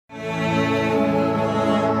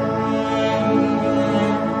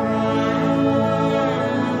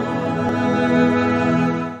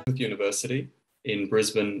University in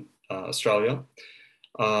Brisbane, Australia.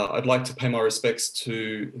 I'd like to pay my respects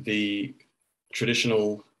to the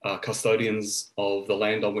traditional custodians of the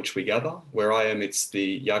land on which we gather. Where I am, it's the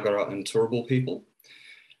Yagara and Turrbal people.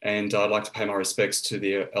 And I'd like to pay my respects to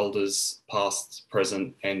the elders past,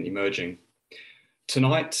 present, and emerging.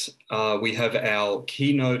 Tonight, we have our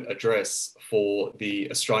keynote address for the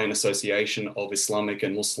Australian Association of Islamic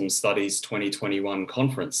and Muslim Studies 2021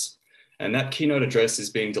 conference. And that keynote address is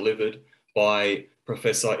being delivered by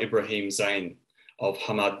Professor Ibrahim Zain of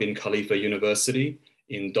Hamad bin Khalifa University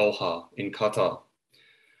in Doha, in Qatar.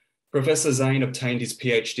 Professor Zain obtained his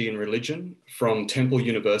PhD in religion from Temple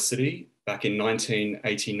University back in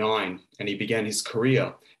 1989, and he began his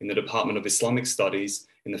career in the Department of Islamic Studies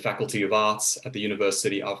in the Faculty of Arts at the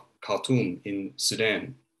University of Khartoum in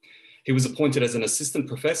Sudan. He was appointed as an assistant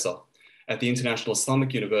professor at the International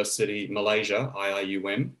Islamic University, Malaysia,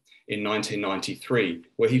 IIUM, in 1993,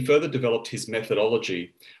 where he further developed his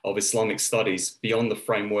methodology of Islamic studies beyond the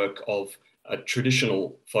framework of a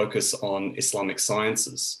traditional focus on Islamic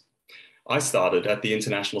sciences. I started at the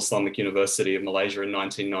International Islamic University of Malaysia in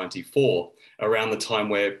 1994, around the time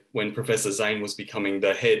when Professor Zain was becoming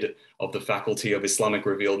the head of the Faculty of Islamic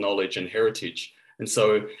Revealed Knowledge and Heritage. And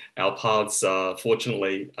so our paths,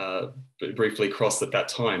 fortunately, briefly crossed at that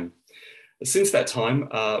time. Since that time,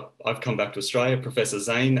 I've come back to Australia. Professor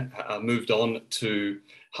Zain moved on to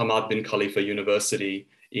Hamad bin Khalifa University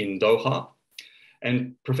in Doha.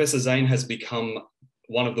 And Professor Zain has become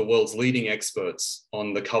one of the world's leading experts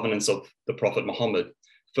on the covenants of the Prophet Muhammad,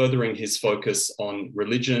 furthering his focus on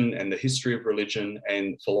religion and the history of religion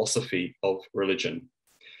and philosophy of religion.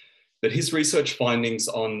 But his research findings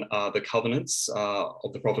on the covenants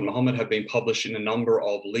of the Prophet Muhammad have been published in a number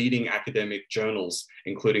of leading academic journals,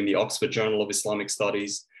 including the Oxford Journal of Islamic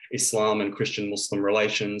Studies, Islam and Christian Muslim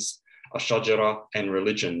Relations, Ashajara and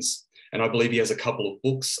Religions. And I believe he has a couple of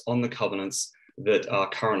books on the covenants that are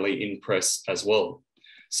currently in press as well.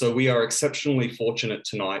 So we are exceptionally fortunate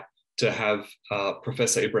tonight to have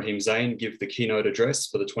Professor Ibrahim Zain give the keynote address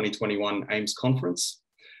for the 2021 AIMS conference.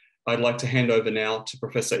 I'd like to hand over now to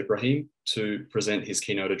Professor Ibrahim to present his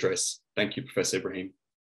keynote address. Thank you, Professor Ibrahim.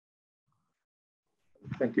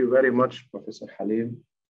 Thank you very much, Professor Halim.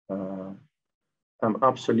 I'm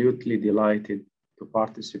absolutely delighted to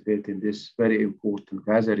participate in this very important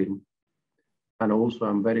gathering. And also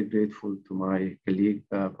I'm very grateful to my colleague,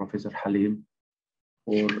 Professor Halim,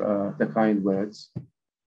 for the kind words.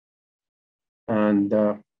 And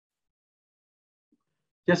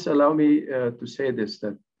just allow me to say this,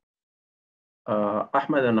 that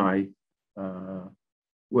Ahmed and I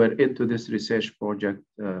were into this research project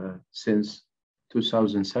since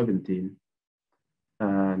 2017.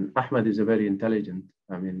 And Ahmed is a very intelligent,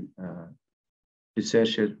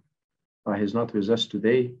 researcher. He's not with us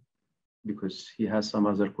today because he has some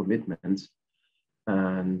other commitments.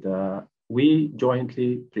 And we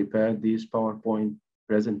jointly prepared this PowerPoint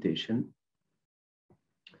presentation.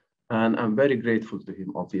 And I'm very grateful to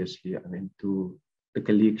him, obviously, to the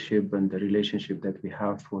colleagueship and the relationship that we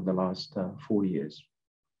have for the last 4 years.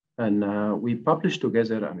 And we published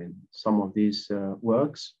together, some of these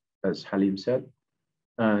works, as Halim said,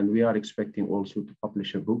 and we are expecting also to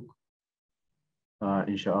publish a book,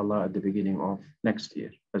 inshallah, at the beginning of next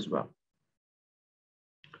year as well.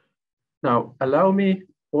 Now, allow me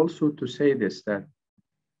also to say this, that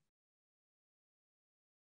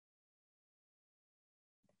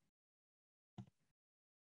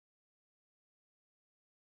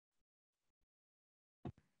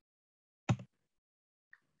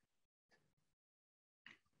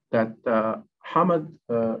Hamad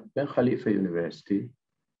bin Khalifa University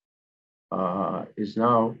is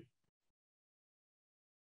now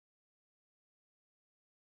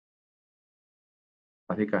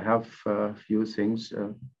I think I have a few things.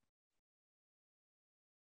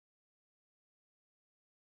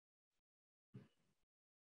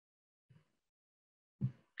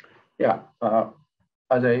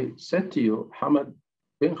 As I said to you, Hamad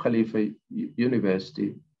bin Khalifa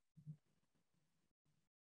University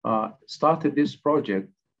started this project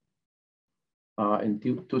in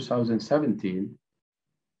 2017.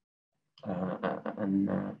 And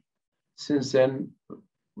since then,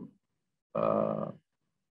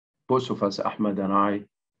 both of us, Ahmed and I,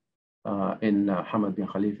 in Hamad bin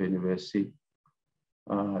Khalifa University,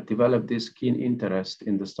 developed this keen interest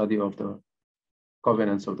in the study of the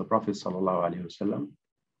covenants of the Prophet ﷺ.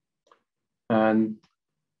 And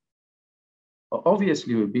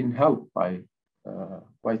obviously, we've been helped by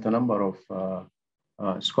quite a number of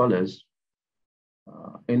scholars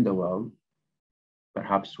in the world.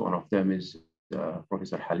 Perhaps one of them is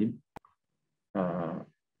Professor Halim.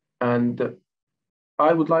 And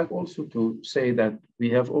I would like also to say that we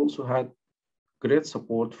have also had great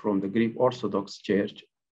support from the Greek Orthodox Church,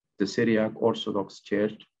 the Syriac Orthodox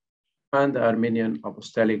Church, and the Armenian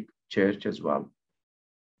Apostolic Church as well.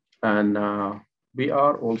 And we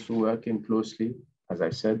are also working closely, as I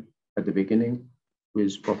said at the beginning,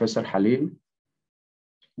 with Professor Halim,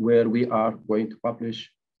 where we are going to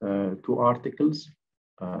publish 2 articles,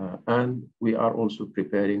 and we are also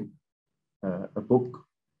preparing a book,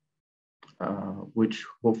 which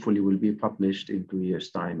hopefully will be published in 2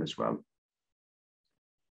 years' time as well.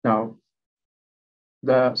 Now,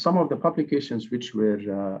 some of the publications which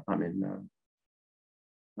were,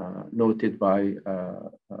 noted by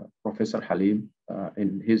Professor Halim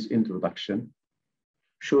in his introduction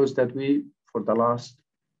shows that we, for the last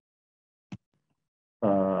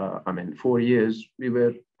 4 years, we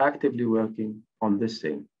were actively working on this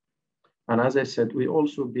thing. And as I said, we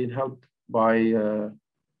also been helped by a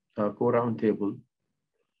co-roundtable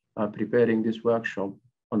preparing this workshop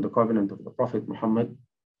on the covenant of the Prophet Muhammad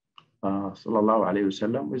sallallahu alaihi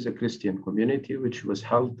wasallam with a Christian community, which was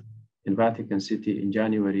held in Vatican City in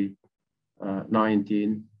January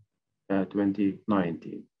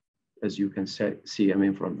 2019. As you can see,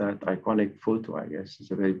 from that iconic photo, I guess it's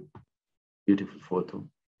a very beautiful photo.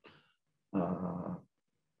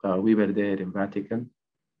 We were there in Vatican,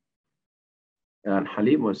 and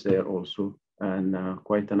Halim was there also, and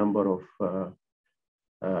quite a number of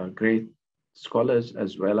great scholars,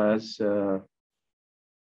 as well as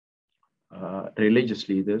religious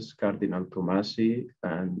leaders, Cardinal Tomasi,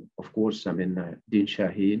 and of course, Dean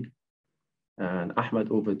Shaheen, and Ahmed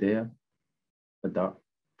over there at the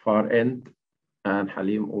far end, and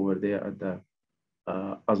Halim over there at the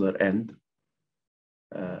other end,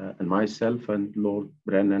 and myself and Lord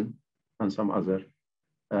Brennan, and some other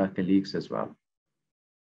colleagues as well.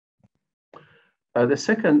 The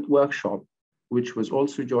second workshop, which was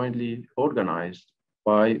also jointly organized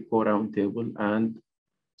by Co-Roundtable and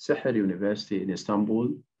Seher University in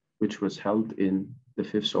Istanbul, which was held in the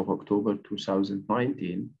 5th of October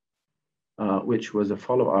 2019, which was a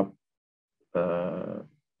follow-up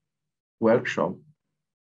workshop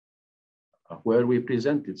where we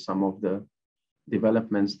presented some of the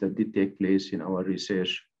developments that did take place in our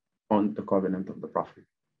research on the covenant of the Prophet.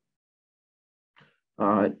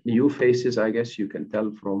 New faces, I guess you can tell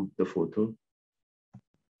from the photo.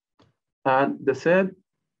 And the third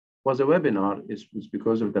was a webinar. It was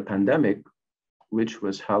because of the pandemic, which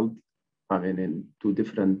was held, in 2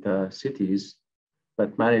 different cities,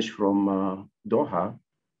 but managed from Doha.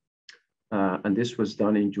 And this was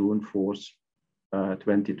done in June 4th,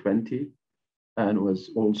 2020, and was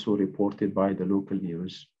also reported by the local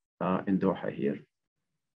news in Doha here.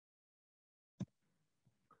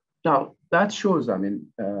 Now, that shows,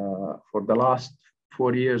 for the last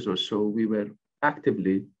 4 years or so, we were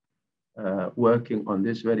actively working on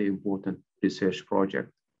this very important research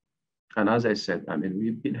project. And as I said,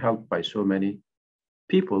 we've been helped by so many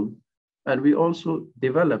people, and we also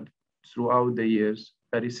developed throughout the years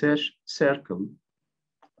a research circle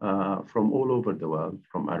from all over the world,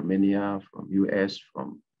 from Armenia, from US,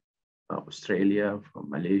 from Australia, from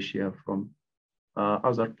Malaysia, from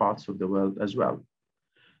other parts of the world as well.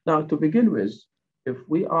 Now, to begin with, if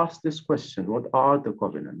we ask this question, what are the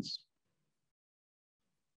covenants?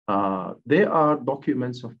 They are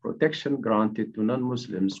documents of protection granted to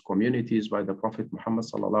non-Muslims communities by the Prophet Muhammad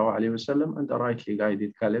sallallahu alaihi wasallam and the rightly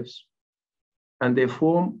guided caliphs. And they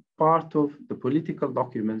form part of the political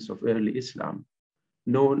documents of early Islam,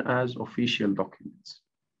 known as official documents.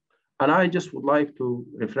 And I just would like to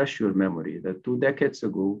refresh your memory that 2 decades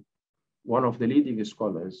ago, one of the leading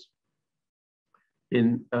scholars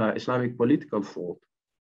in Islamic political thought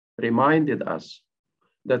reminded us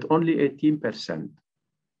that only 18%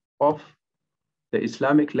 of the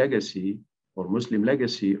Islamic legacy or Muslim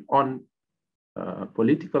legacy on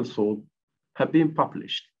political thought have been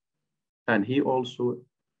published. And he also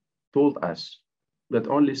told us that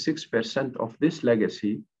only 6% of this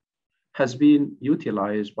legacy has been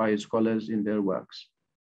utilized by scholars in their works.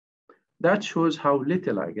 That shows how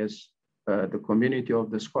little, I guess, the community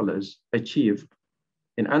of the scholars achieved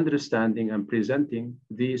in understanding and presenting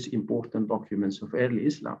these important documents of early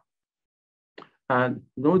Islam. And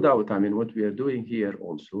no doubt, what we are doing here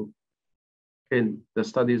also in the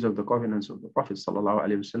studies of the covenants of the Prophet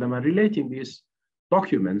ﷺ and relating these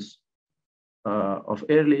documents of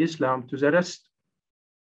early Islam to the rest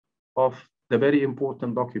of the very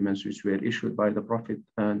important documents which were issued by the Prophet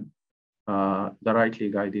and the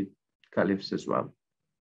rightly guided caliphs as well.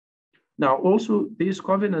 Now, also, these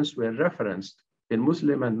covenants were referenced in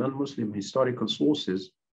Muslim and non-Muslim historical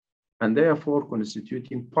sources and therefore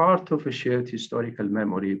constituting part of a shared historical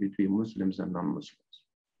memory between Muslims and non-Muslims.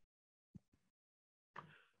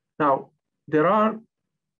 Now, there are a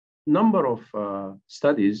number of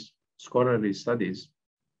studies, scholarly studies,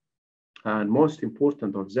 and most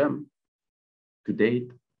important of them to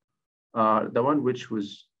date are the one which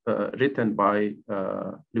was written by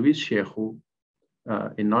Luis Sheikhu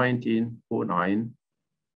in 1909,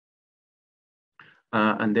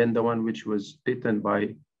 and then the one which was written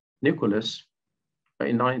by Nicholas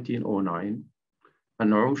in 1909,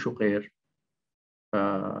 and Naum Shuqair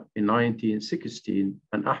in 1916,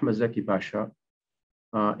 and Ahmed Zaki Pasha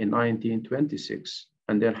in 1926,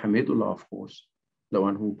 and then Hamidullah, of course, the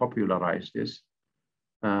one who popularized this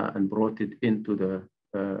and brought it into the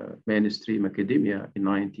mainstream academia in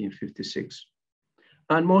 1956.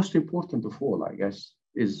 And most important of all, I guess,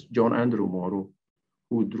 is John Andrew Morrow,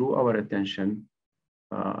 who drew our attention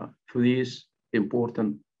to these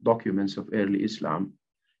important documents of early Islam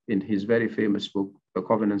in his very famous book, The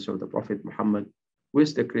Covenants of the Prophet Muhammad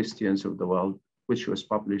with the Christians of the World, which was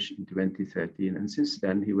published in 2013. And since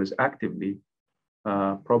then, he was actively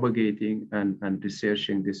propagating and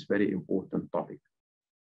researching this very important topic.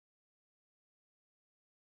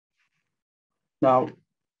 Now,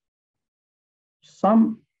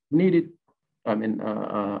 some needed,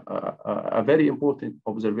 a very important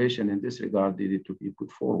observation in this regard needed to be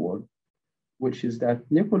put forward, which is that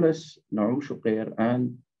Nicholas Naum Shuqair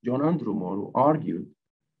and John Andrew Morrow argued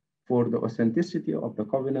for the authenticity of the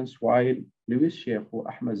covenants, while Luis Sheikhu,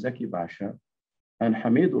 Ahmed Zaki Pasha, and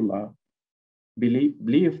Hamidullah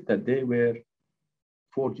believed that they were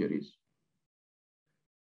forgeries.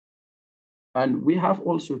 And we have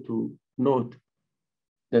also to note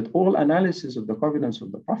that all analysis of the covenants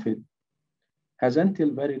of the Prophet has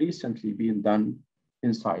until very recently been done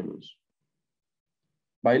in silos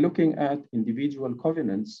by looking at individual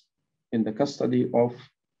covenants in the custody of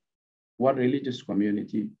one religious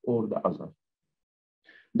community or the other.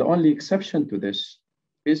 The only exception to this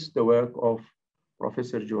is the work of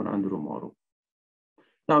Professor John Andrew Morrow.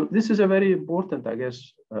 Now, this is a very important, I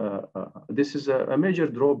guess, this is a major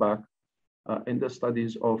drawback in the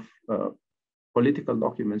studies of political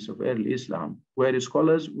documents of early Islam, where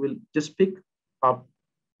scholars will just pick up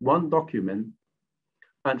one document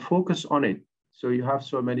and focus on it. So you have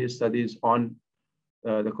so many studies on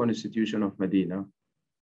the Constitution of Medina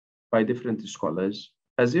by different scholars,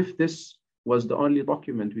 as if this was the only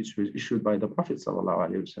document which was issued by the Prophet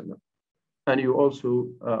ﷺ. And you also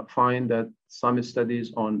find that some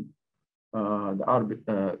studies on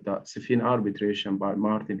the Siffin arbitration by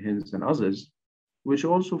Martin Hinds and others, which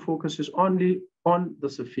also focuses only on the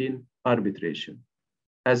Siffin arbitration,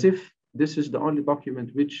 as if this is the only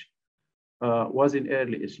document which was in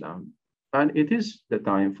early Islam. And it is the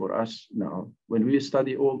time for us now, when we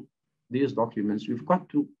study all these documents, we've got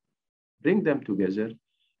to bring them together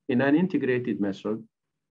in an integrated method,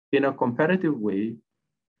 in a comparative way,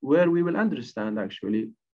 where we will understand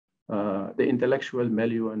actually the intellectual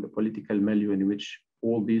milieu and the political milieu in which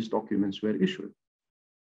all these documents were issued.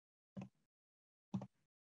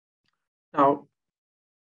 Now,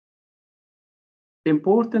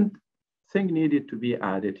 important thing needed to be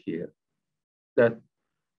added here, that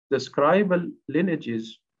the scribal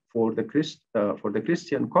lineages for the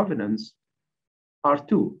Christian covenants are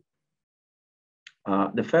two.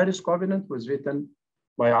 The first covenant was written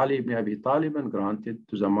by Ali ibn Abi Talib and granted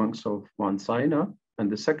to the monks of Mount Sinai, and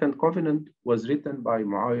the second covenant was written by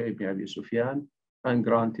Muawiyah ibn Abi Sufyan and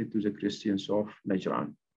granted to the Christians of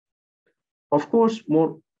Najran. Of course,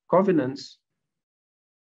 more covenants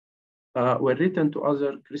were written to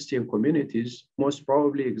other Christian communities, most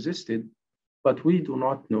probably existed, but we do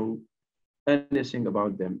not know anything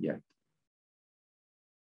about them yet,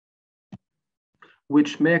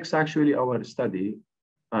 which makes actually our study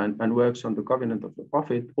and works on the covenant of the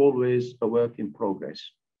Prophet always a work in progress.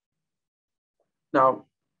 Now,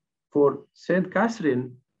 for St.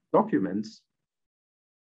 Catherine documents,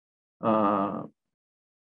 they are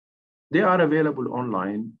available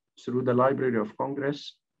online through the Library of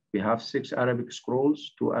Congress. We have 6 Arabic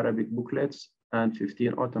scrolls, 2 Arabic booklets, and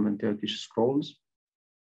 15 Ottoman Turkish scrolls.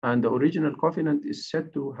 And the original covenant is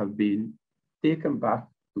said to have been taken back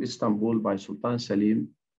to Istanbul by Sultan Salim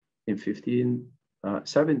in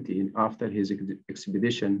 1517 after his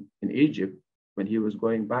expedition in Egypt. When he was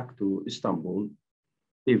going back to Istanbul,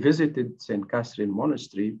 he visited St. Catherine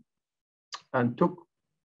Monastery and took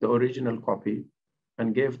the original copy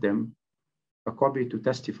and gave them a copy to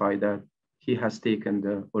testify that he has taken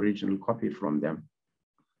the original copy from them.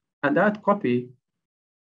 And that copy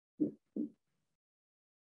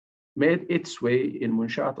made its way in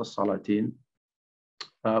Munshat al-Salatin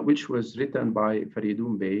which was written by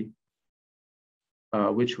Faridun Bey,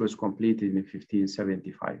 which was completed in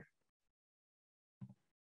 1575.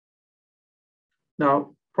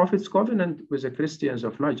 Now, Prophet's covenant with the Christians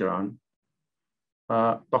of Najran,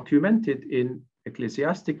 documented in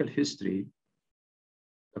ecclesiastical history,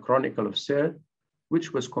 the Chronicle of Sed,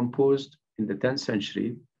 which was composed in the 10th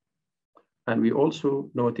century. And we also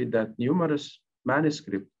noted that numerous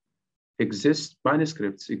manuscripts exist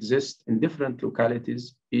in different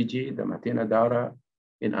localities, e.g. the Matina Dara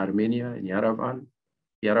in Armenia, in Yerevan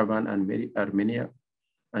and Armenia,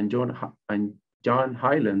 and John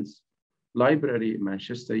Highlands Library,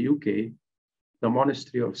 Manchester, UK, the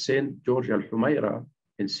monastery of St. George al-Humaira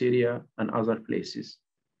in Syria, and other places.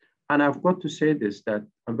 And I've got to say this, that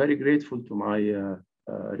I'm very grateful to my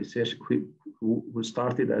research, who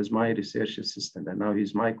started as my research assistant, and now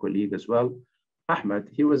he's my colleague as well, Ahmed.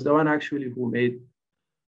 He was the one actually who made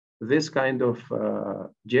this kind of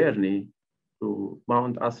journey to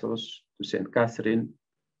Mount Athos, to St. Catherine,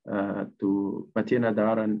 to Matina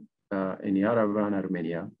Daran in Yerevan,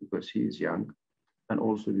 Armenia, because he is young, and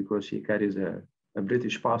also because he carries a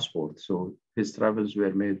British passport. So his travels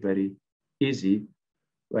were made very easy,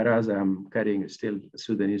 whereas I'm carrying still a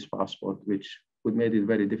Sudanese passport, which would make it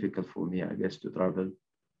very difficult for me, I guess, to travel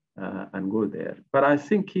and go there. But I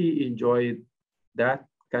think he enjoyed that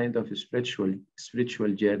kind of a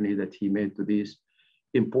spiritual journey that he made to these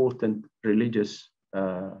important religious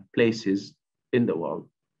places in the world.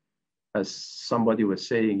 As somebody was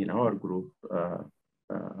saying in our group,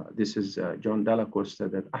 this is John Dalla Costa,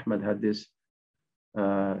 that Ahmed had this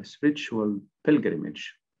spiritual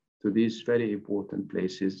pilgrimage to these very important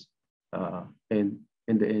places in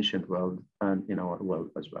the ancient world and in our world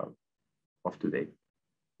as well of today.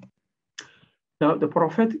 Now, the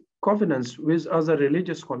prophetic covenants with other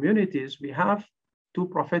religious communities, we have two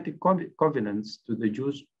prophetic covenants to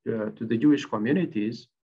the Jewish communities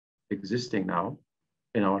existing now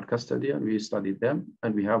in our custody, and we studied them.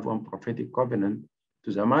 And we have one prophetic covenant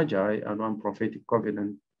to the Magi and one prophetic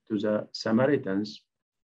covenant to the Samaritans,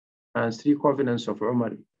 and three covenants of Umar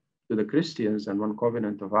to the Christians, and one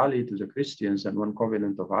covenant of Ali to the Christians, and one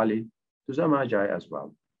covenant of Ali to the Magi as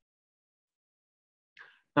well.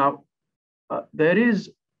 Now, there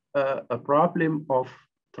is a problem of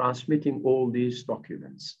transmitting all these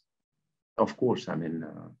documents. Of course, I mean,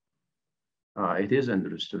 it is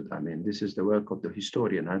understood. I mean, this is the work of the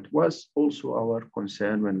historian. And it was also our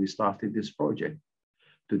concern when we started this project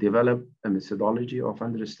to develop a methodology of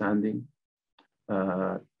understanding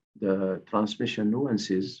the transmission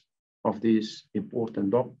nuances of these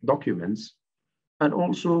important documents, and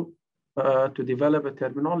also to develop a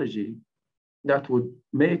terminology that would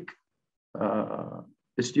make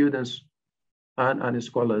the students and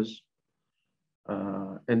scholars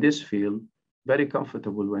in this field very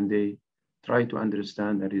comfortable when they try to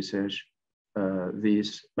understand and research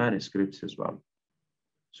these manuscripts as well.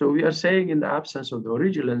 So we are saying, in the absence of the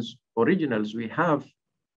originals, we have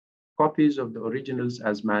copies of the originals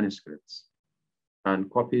as manuscripts, and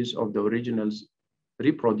copies of the originals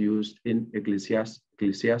reproduced in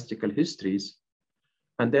ecclesiastical histories.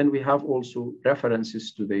 And then we have also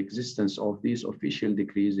references to the existence of these official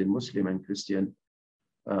decrees in Muslim and Christian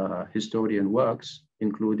historian works,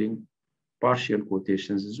 including partial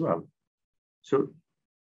quotations as well. So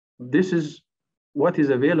this is what is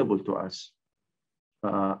available to us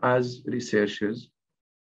as researchers,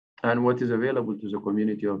 and what is available to the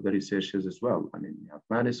community of the researchers as well. I mean, we have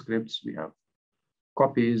manuscripts, we have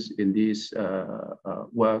copies in these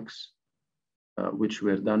works, which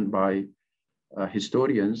were done by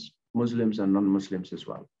historians, Muslims and non-Muslims as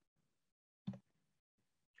well.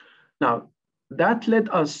 Now, that led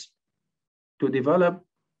us to develop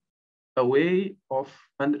a way of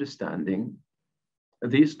understanding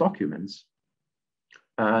these documents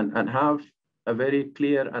and have a very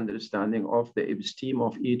clear understanding of the episteme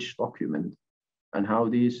of each document, and how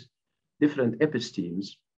these different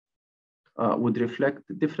epistemes would reflect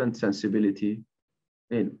different sensibility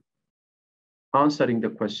in answering the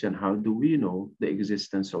question, how do we know the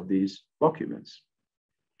existence of these documents?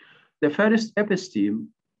 The first episteme,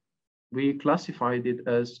 we classified it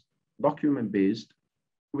as document-based,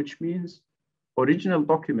 which means original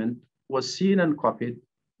document was seen and copied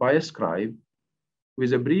by a scribe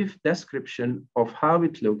with a brief description of how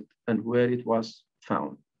it looked and where it was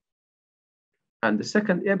found. And the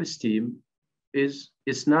second episteme is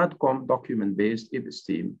isnad-com document-based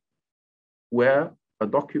episteme, where a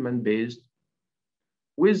document-based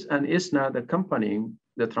with an isnad accompanying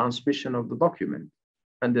the transmission of the document.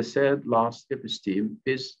 And the third last episteme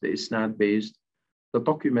is the isnad-based. The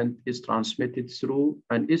document is transmitted through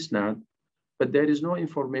an isnad but there is no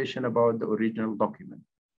information about the original document.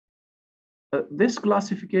 This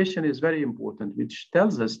classification is very important, which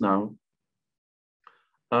tells us now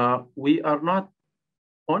we are not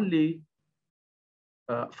only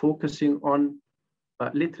focusing on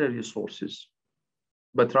literary sources,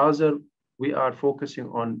 but rather we are focusing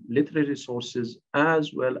on literary sources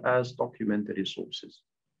as well as documentary sources.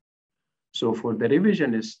 So for the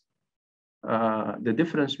revisionists, the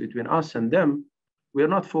difference between us and them, we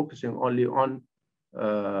are not focusing only on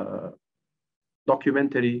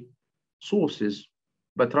documentary sources,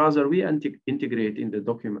 but rather we integrate in the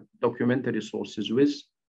documentary sources with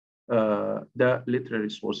the literary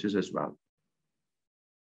sources as well.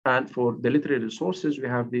 And for the literary sources, we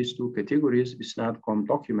have these two categories: isnad-com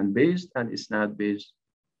document-based and isnad-based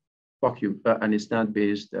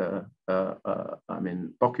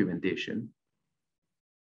documentation.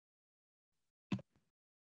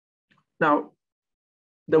 Now,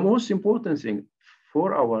 the most important thing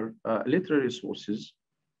for our literary sources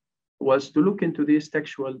was to look into these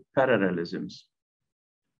textual parallelisms.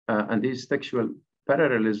 And these textual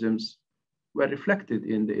parallelisms were reflected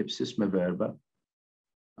in the ipsisma verba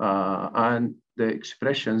and the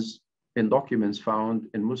expressions in documents found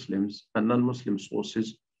in Muslims and non-Muslim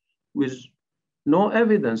sources with no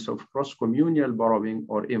evidence of cross-communal borrowing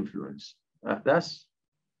or influence. That's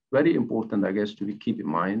very important, I guess, to keep in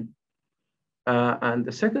mind. And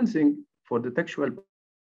the second thing, for the textual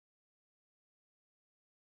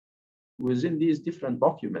within these different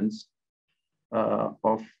documents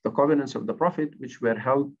of the covenants of the Prophet, which were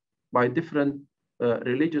held by different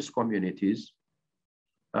religious communities.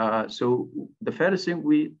 So the first thing,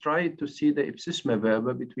 we tried to see the ipsisma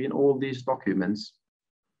verba between all these documents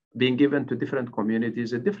being given to different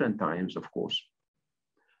communities at different times, of course.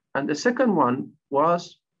 And the second one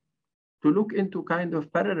was to look into kind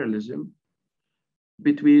of parallelism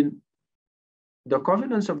between the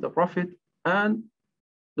covenants of the Prophet and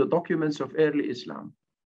the documents of early Islam.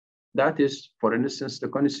 That is, for instance, the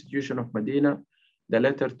Constitution of Medina, the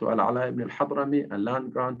letter to Al-Ala ibn al-Hadrami, and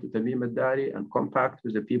land grant to Tamim al-Dari, and compact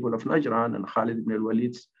with the people of Najran, and Khalid ibn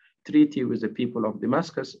al-Walid's treaty with the people of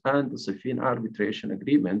Damascus, and the Siffin arbitration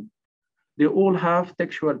agreement. They all have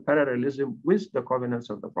textual parallelism with the covenants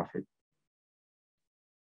of the Prophet.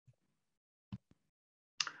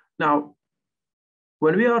 Now,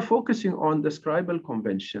 when we are focusing on the scribal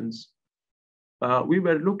conventions, we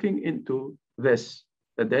were looking into this,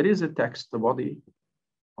 that there is a text, the body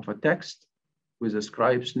of a text with a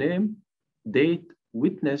scribe's name, date,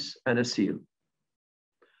 witness, and a seal.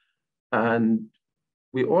 And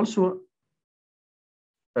we also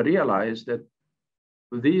realized that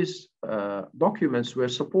these documents were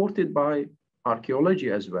supported by archaeology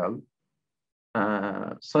as well,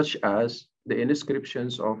 such as the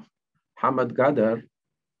inscriptions of Hamad Gadar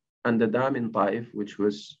and the dam in Taif, which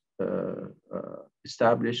was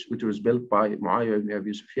established, which was built by Muawiyah ibn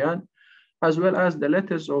Abi Sufyan, as well as the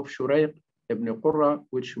letters of Shuraiq ibn Qurra,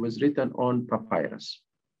 which was written on papyrus.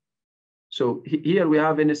 So here we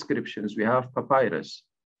have inscriptions, we have papyrus,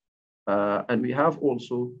 and we have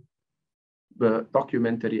also the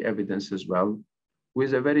documentary evidence as well,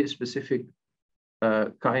 with a very specific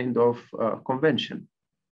kind of convention.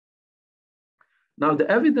 Now, the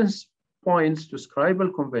evidence points to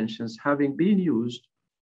scribal conventions having been used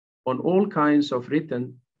on all kinds of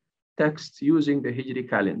written texts using the Hijri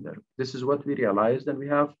calendar. This is what we realized, and we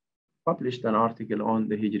have published an article on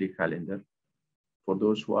the Hijri calendar for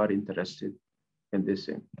those who are interested in this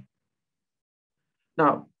thing.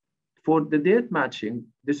 Now, for the date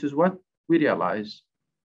matching, this is what we realized,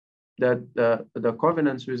 that the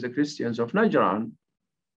covenants with the Christians of Najran,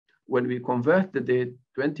 when we convert the date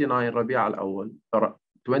 29 Rabi' al-Awwal,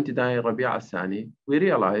 29 Rabi' al-Thani, we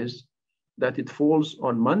realized that it falls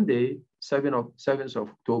on Monday, 7th of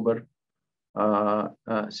October,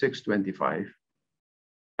 625.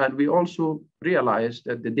 And we also realized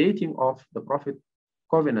that the dating of the Prophet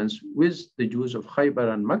covenants with the Jews of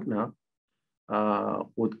Khaybar and Magna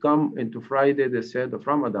would come into Friday, the 3rd of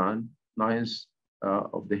Ramadan, 9th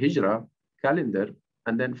of the Hijrah calendar,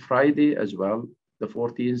 and then Friday as well, the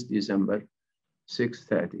 14th December,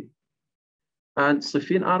 630. And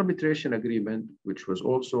Siffin arbitration agreement, which was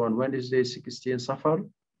also on Wednesday, 16 Safar,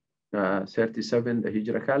 37, the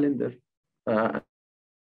Hijrah calendar,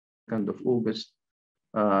 2nd of August,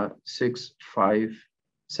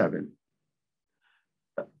 657.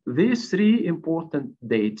 These three important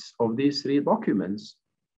dates of these three documents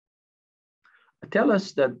tell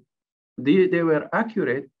us that they were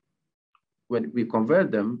accurate when we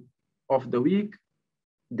convert them of the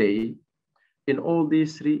weekday in all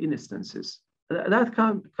these three instances. That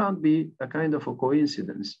can't be a kind of a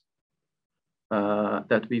coincidence.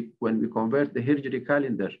 that when we convert the Hijri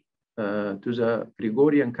calendar to the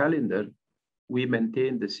Gregorian calendar, we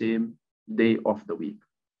maintain the same day of the week.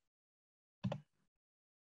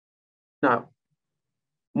 Now,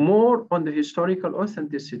 more on the historical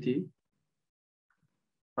authenticity,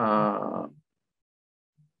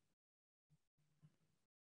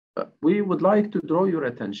 we would like to draw your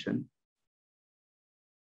attention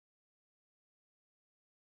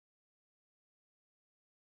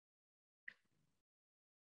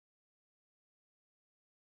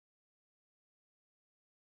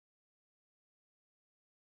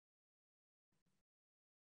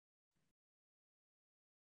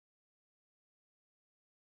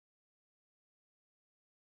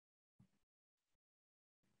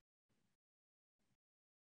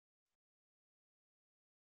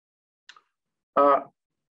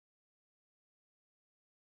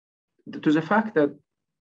to the fact that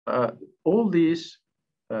all these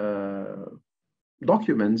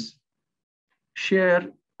documents share,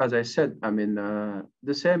 as I said,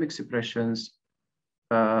 the same expressions,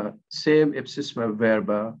 same ipsisma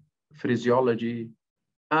verba, phraseology,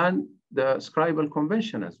 and the scribal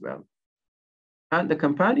convention as well. And the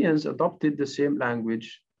companions adopted the same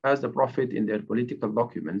language as the Prophet in their political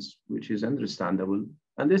documents, which is understandable.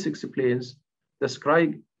 And this explains the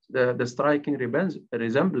striking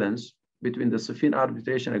resemblance between the Siffin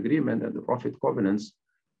Arbitration Agreement and the Prophet covenants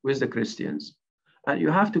with the Christians. And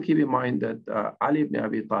you have to keep in mind that Ali ibn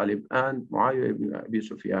Abi Talib and Muawiyah ibn Abi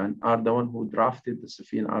Sufyan are the one who drafted the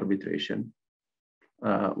Siffin arbitration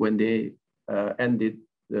when they ended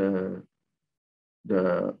the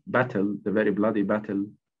battle, the very bloody battle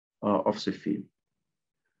of Siffin.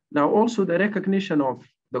 Now, also the recognition of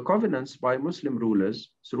the covenants by Muslim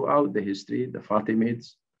rulers throughout the history, the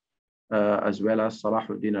Fatimids, as well as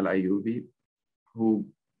Salahuddin al-Ayyubi, who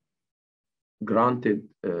granted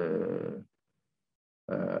an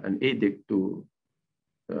edict to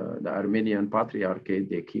the Armenian Patriarchate.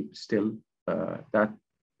 They keep still that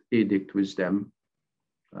edict with them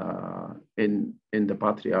in the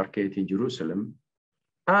Patriarchate in Jerusalem.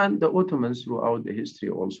 And the Ottomans throughout the history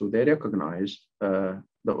also, they recognized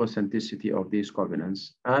the authenticity of these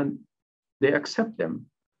covenants and they accept them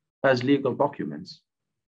as legal documents.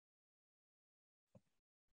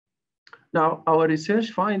 Now, our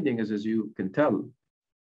research findings, as you can tell,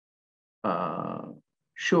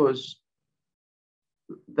 shows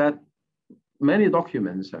that many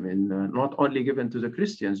documents, not only given to the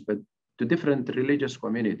Christians, but to different religious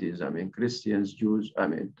communities, Christians, Jews,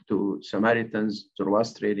 to Samaritans,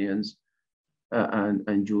 Zoroastrians,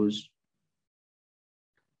 and Jews.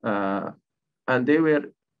 And they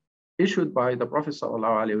were issued by the Prophet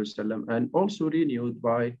ﷺ and also renewed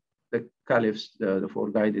by the caliphs, the four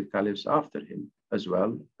guided caliphs after him as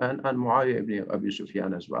well, and Muawiyah ibn Abi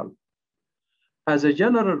Sufyan as well. As a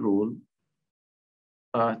general rule,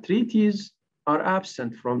 treaties are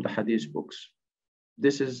absent from the Hadith books.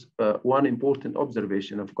 This is one important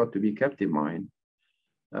observation I've got to be kept in mind,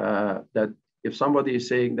 that if somebody is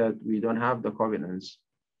saying that we don't have the covenants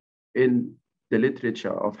in the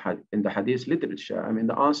literature in the Hadith literature,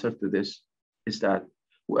 the answer to this is that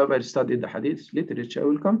whoever studied the Hadith literature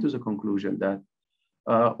will come to the conclusion that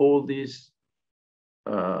all these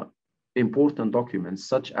important documents,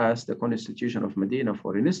 such as the Constitution of Medina,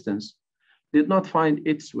 for instance, did not find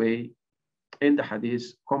its way in the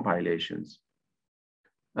Hadith compilations.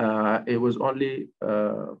 It was only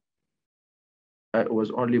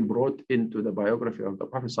brought into the biography of the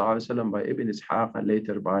Prophet ﷺ by Ibn Ishaq and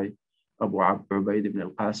later by Abu Ubaid ibn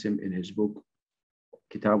al-Qasim in his book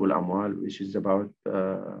Kitab al-Amwal, which is about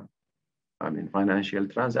financial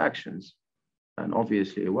transactions. And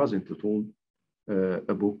obviously it wasn't at all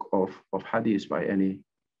a book of hadith by any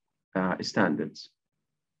standards.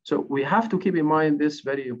 So we have to keep in mind this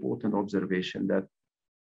very important observation, that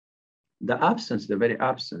the very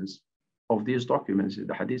absence of these documents in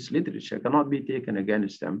the hadith literature cannot be taken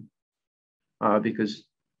against them because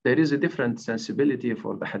there is a different sensibility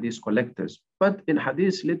for the hadith collectors. But in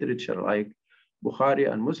hadith literature, like Bukhari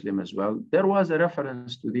and Muslim as well, there was a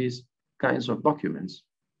reference to these kinds of documents,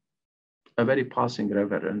 a very passing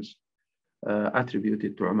reference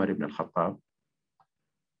attributed to Umar ibn al-Khattab.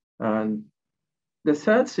 And the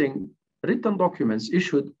third thing, written documents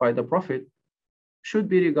issued by the Prophet should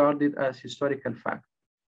be regarded as historical fact,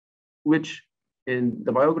 which in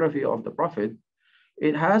the biography of the Prophet,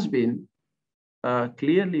 it has been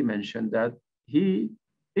clearly mentioned that he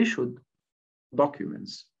issued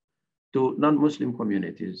documents to non-Muslim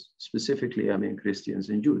communities, specifically, Christians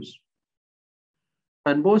and Jews.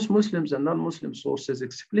 And both Muslims and non-Muslim sources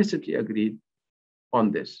explicitly agreed on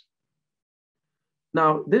this.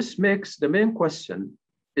 Now, this makes the main question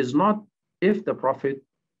is not if the Prophet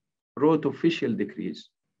wrote official decrees,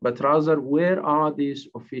 but rather where are these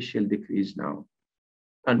official decrees now?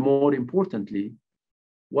 And more importantly,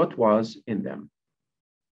 what was in them?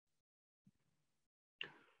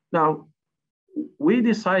 Now, we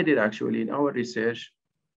decided actually in our research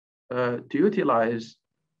to utilize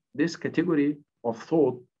this category of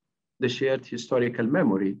thought, the shared historical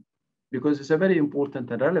memory, because it's a very important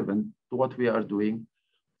and relevant to what we are doing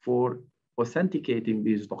for authenticating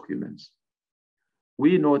these documents.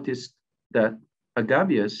 We noticed that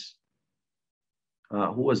Agabius,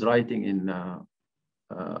 who was writing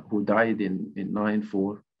who died in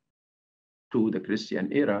 942, the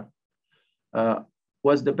Christian era,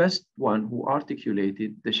 was the best one who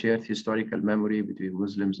articulated the shared historical memory between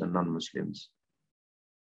Muslims and non-Muslims.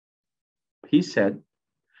 He said,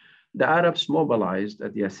 the Arabs mobilized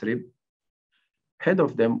at Yathrib. Head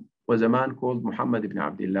of them was a man called Muhammad ibn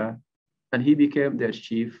Abdullah, and he became their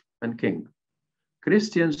chief and king.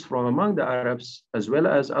 Christians from among the Arabs, as well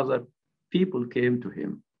as other people, came to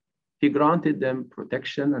him. He granted them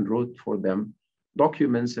protection and wrote for them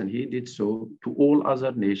documents, and he did so to all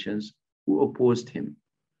other nations who opposed him.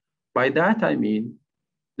 By that I mean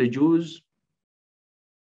the Jews,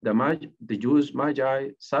 Magi,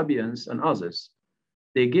 Sabians, and others.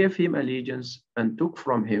 They gave him allegiance and took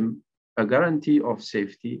from him a guarantee of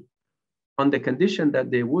safety on the condition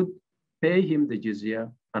that they would pay him the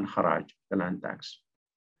jizya and kharaj, the land tax.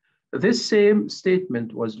 This same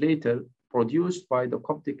statement was later produced by the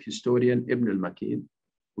Coptic historian Ibn al-Makin,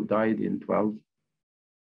 who died in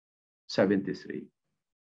 1273.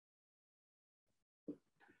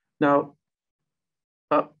 Now,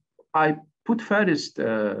 I put first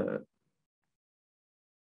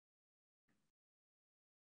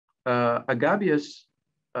Agabius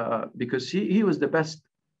because he was the best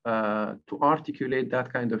to articulate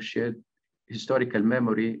that kind of shared historical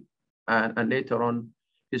memory, and later on,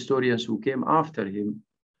 historians who came after him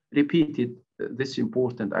repeated this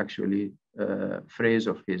important, actually, phrase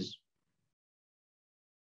of his.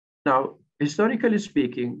 Now, historically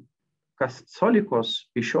speaking, Catholicos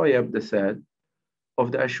Ishoyab III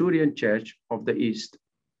of the Ashurian Church of the East,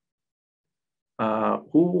 who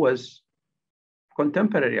was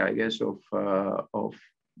contemporary, I guess, of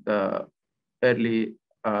the early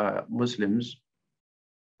Muslims,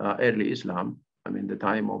 early Islam, I mean, the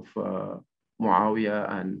time of Muawiyah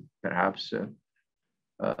and perhaps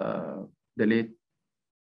the late,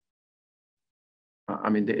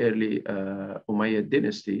 the early Umayyad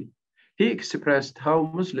dynasty. He expressed how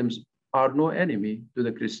Muslims are no enemy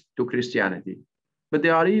to Christianity, but they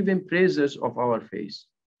are even praisers of our faith,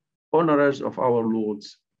 honorers of our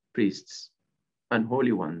lords, priests, and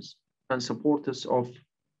holy ones, and supporters of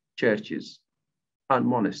churches and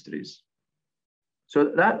monasteries.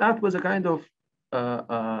 So that was a kind of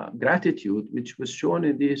gratitude which was shown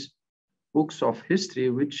in these books of history,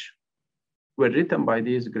 which were written by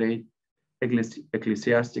these great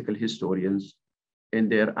ecclesiastical historians in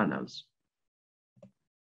their annals.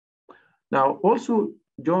 Now, also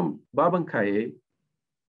John Babankaye,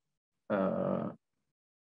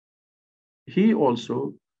 he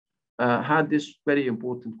also had this very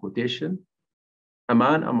important quotation. A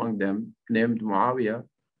man among them named Muawiyah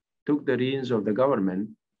took the reins of the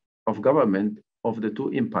government of the two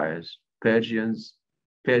empires, Persian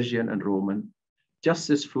and Roman.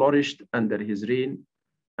 Justice flourished under his reign,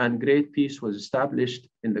 and great peace was established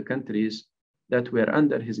in the countries that were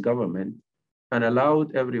under his government, and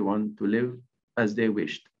allowed everyone to live as they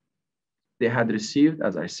wished. They had received,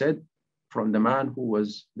 as I said, from the man who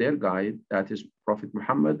was their guide, that is Prophet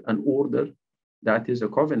Muhammad, an order, that is a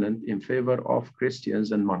covenant in favor of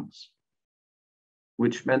Christians and monks,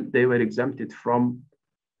 which meant they were exempted from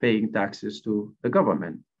paying taxes to the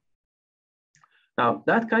government. Now,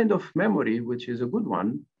 that kind of memory, which is a good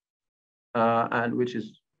one, and which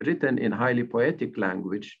is written in highly poetic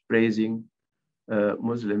language, praising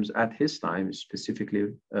Muslims at his time,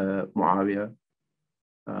 specifically Muawiyah,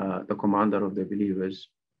 the commander of the believers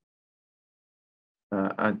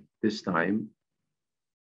at this time.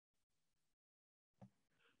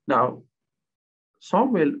 Now,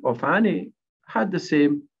 Samuel of Ani had the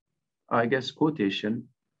same, I guess, quotation,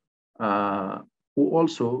 who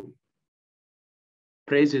also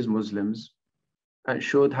praises Muslims and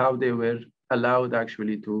showed how they were allowed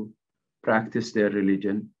actually to practice their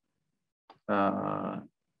religion.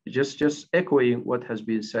 Just echoing what has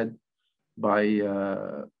been said by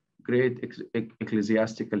great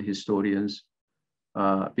ecclesiastical historians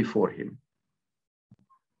before him.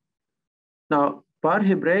 Now, Bar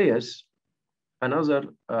Hebraeus another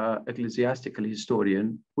ecclesiastical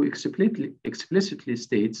historian who explicitly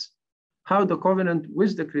states how the covenant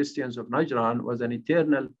with the Christians of Najran was an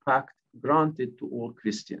eternal pact granted to all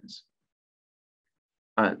Christians.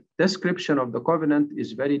 Description of the covenant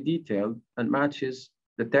is very detailed and matches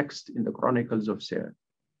the text in the Chronicles of Sarah.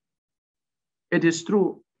 It is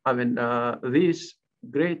true, I mean, these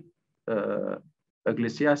great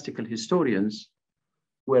ecclesiastical historians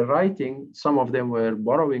were writing, some of them were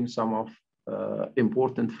borrowing some of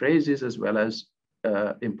important phrases as well as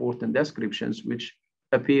important descriptions which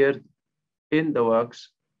appeared in the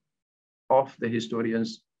works of the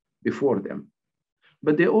historians before them.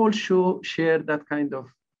 But they all share that kind of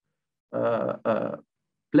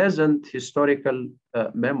pleasant historical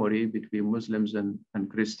memory between Muslims and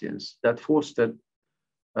Christians that fostered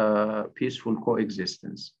peaceful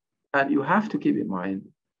coexistence. And you have to keep in mind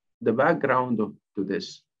the background to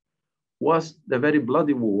this was the very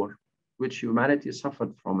bloody war which humanity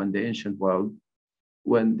suffered from in the ancient world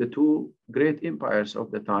when the two great empires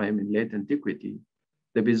of the time in late antiquity,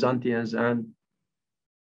 the Byzantines and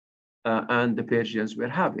the Persians were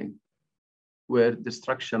having, where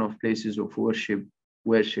destruction of places of worship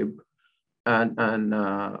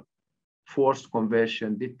and forced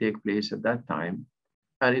conversion did take place at that time.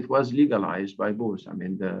 And it was legalized by both. I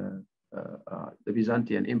mean, the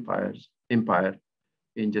Byzantine empire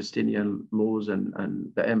in Justinian laws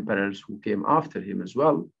and the emperors who came after him as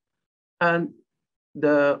well. And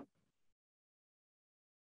the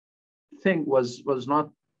thing was not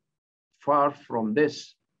far from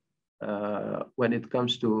this when it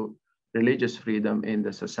comes to religious freedom in the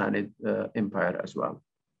Sassanid Empire as well.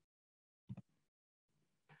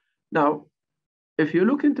 Now, if you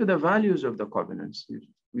look into the values of the covenants,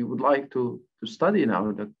 we would like to study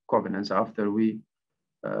now the covenants after we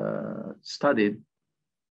studied,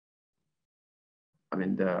 I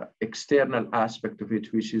mean, the external aspect of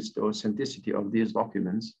it, which is the authenticity of these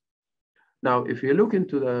documents. Now, if you look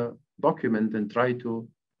into the document and try to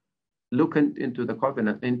look into the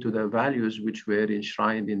covenant, into the values which were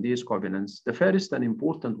enshrined in these covenants, the first and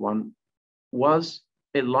important one was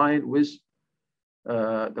in line with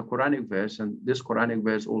the Quranic verse, and this Quranic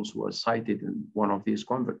verse also was cited in one of these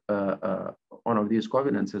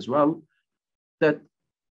covenants as well, that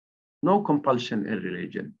no compulsion in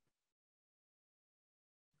religion.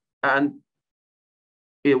 And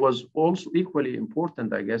it was also equally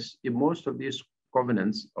important, I guess, in most of these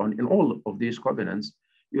covenants, in all of these covenants,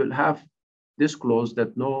 you'll have this clause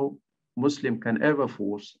that no Muslim can ever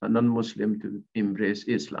force a non-Muslim to embrace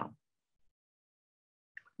Islam.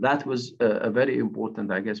 That was a very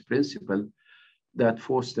important, I guess, principle that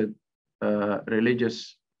fostered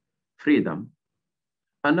religious freedom.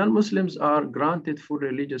 And non-Muslims are granted full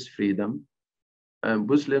religious freedom.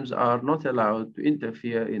 Muslims are not allowed to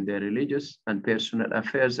interfere in their religious and personal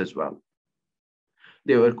affairs as well.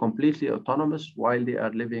 They were completely autonomous while they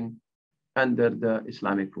are living under the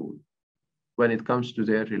Islamic rule when it comes to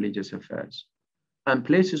their religious affairs. And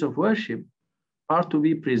places of worship are to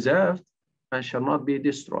be preserved and shall not be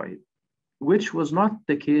destroyed, which was not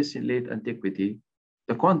the case in late antiquity.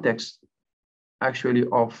 The context actually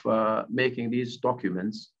of making these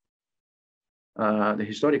documents, the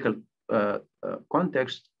historical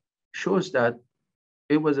context shows that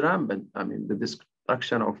it was rampant. I mean, the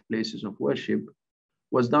destruction of places of worship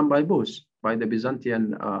was done by both, by the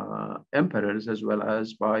Byzantine emperors as well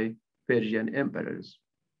as by Persian emperors,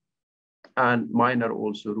 and minor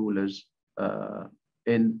also rulers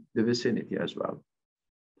in the vicinity as well.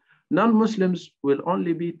 Non-Muslims will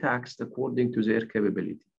only be taxed according to their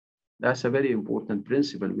capability. That's a very important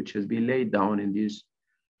principle which has been laid down in these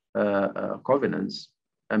covenants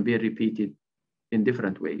and be repeated in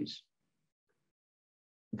different ways.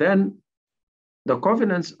 Then the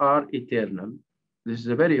covenants are eternal. This is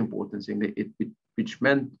a very important thing, which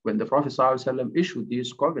meant when the Prophet ﷺ issued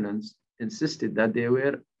these covenants, insisted that they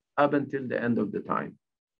were up until the end of the time.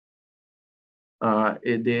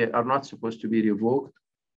 They are not supposed to be revoked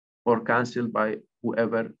or canceled by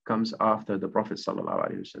whoever comes after the Prophet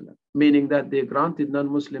ﷺ, meaning that they granted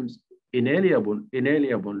non-Muslims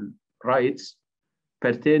inalienable rights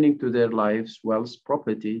pertaining to their lives, wealth,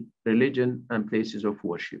 property, religion, and places of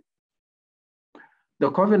worship. The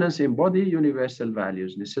covenants embody universal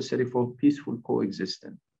values necessary for peaceful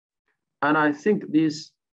coexistence. And I think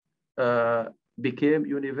these became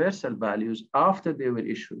universal values after they were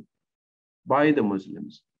issued by the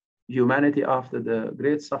Muslims. Humanity, after the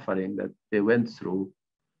great suffering that they went through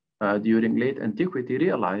during late antiquity,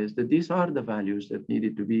 realized that these are the values that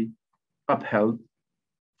needed to be upheld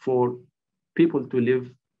for people to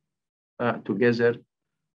live together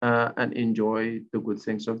and enjoy the good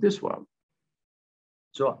things of this world.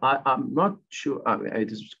 So I'm not sure, I mean,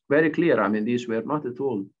 it is very clear, I mean, these were not at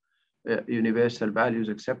all universal values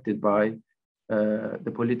accepted by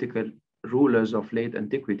the political rulers of late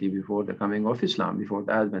antiquity before the coming of Islam, before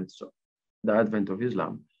the advent of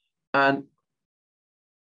Islam. And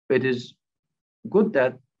it is good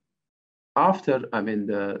that after, I mean,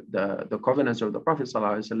 the covenants of the Prophet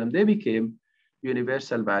ﷺ, they became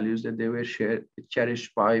universal values that they were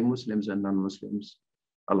cherished by Muslims and non-Muslims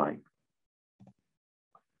alike.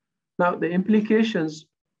 Now, the implications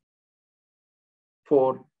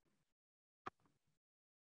for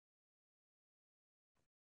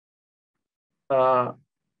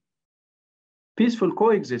peaceful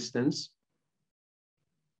coexistence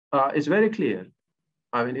is very clear.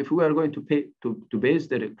 I mean, if we are going to base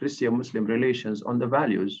the Christian-Muslim relations on the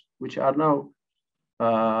values, which are now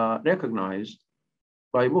recognized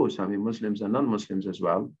by both, I mean, Muslims and non-Muslims as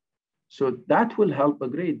well, so that will help a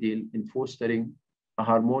great deal in fostering a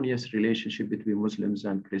harmonious relationship between Muslims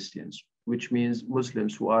and Christians, which means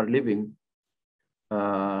Muslims who are living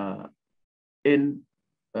in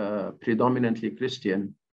predominantly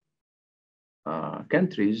Christian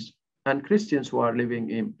countries and Christians who are living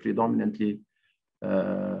in predominantly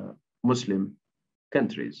Muslim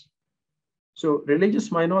countries. So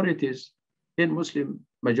religious minorities in Muslim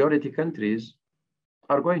majority countries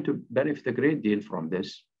are going to benefit a great deal from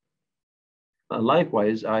this.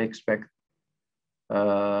 Likewise, I expect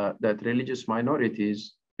that religious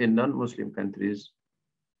minorities in non-Muslim countries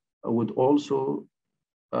would also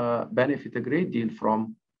benefit a great deal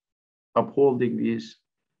from upholding these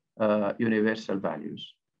universal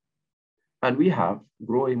values. And we have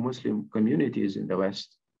growing Muslim communities in the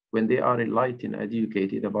West when they are enlightened,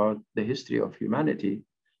 educated about the history of humanity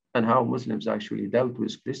and how Muslims actually dealt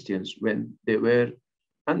with Christians when they were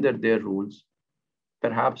under their rules.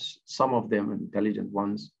 Perhaps some of them, intelligent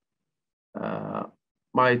ones,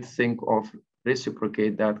 might think of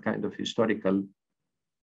reciprocate that kind of historical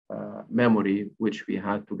memory which we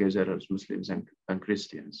had together as Muslims and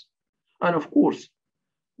Christians. And of course,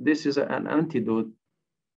 this is an antidote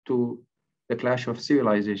to the clash of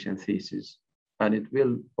civilization thesis, and it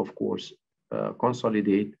will, of course,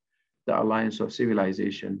 consolidate the alliance of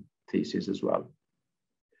civilization thesis as well.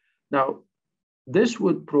 Now, this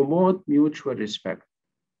would promote mutual respect,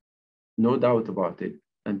 no doubt about it,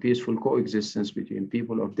 and peaceful coexistence between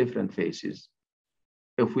people of different faiths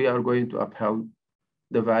if we are going to uphold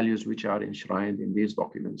the values which are enshrined in these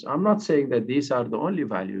documents. I'm not saying that these are the only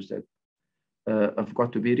values that have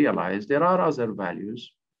got to be realized. There are other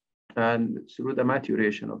values, and through the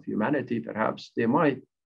maturation of humanity, perhaps they might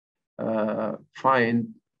find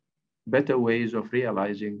better ways of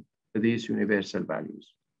realizing these universal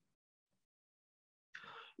values.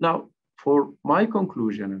 Now, for my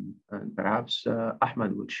conclusion, and perhaps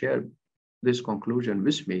Ahmed would share this conclusion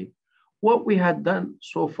with me, what we had done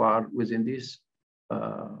so far within these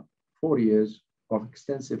 4 years of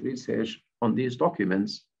extensive research on these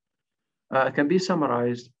documents can be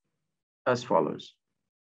summarized as follows.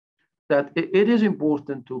 That it is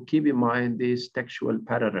important to keep in mind this textual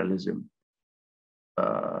parallelism.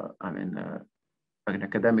 In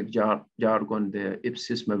academic jargon, the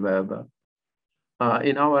ipsisme verba,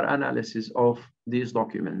 in our analysis of these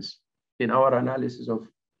documents, in our analysis of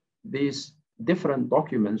these different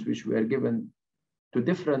documents which were given to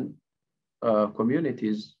different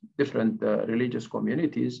communities, different religious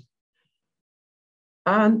communities.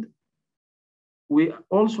 And we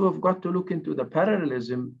also have got to look into the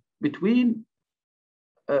parallelism between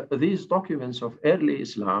these documents of early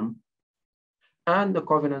Islam and the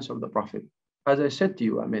covenants of the Prophet. As I said to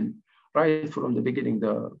you, I mean, right from the beginning,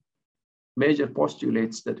 the major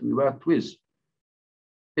postulates that we worked with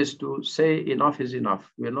is to say enough is enough.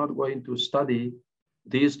 We're not going to study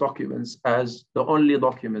these documents as the only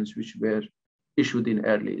documents which were issued in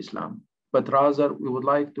early Islam, but rather we would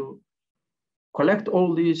like to collect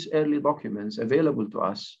all these early documents available to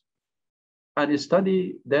us and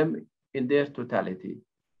study them in their totality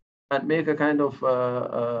and make a kind of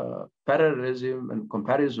parallelism and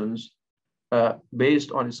comparisons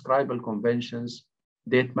based on scribal conventions,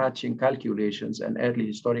 date matching calculations, and early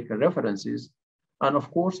historical references, and of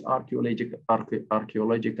course,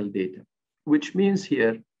 archaeological data, which means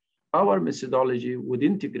here our methodology would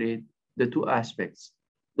integrate the two aspects,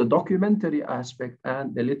 the documentary aspect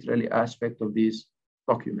and the literary aspect of these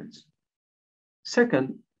documents.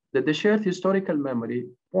 Second, that the shared historical memory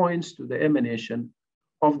points to the emanation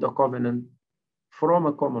of the covenant from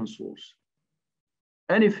a common source.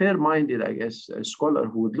 Any fair-minded, I guess, scholar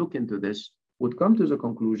who would look into this would come to the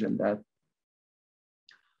conclusion that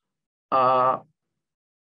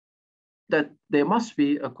that there must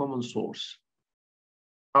be a common source.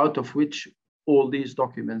 out of which all these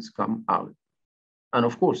documents come out. And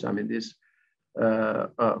of course, I mean, this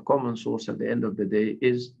common source at the end of the day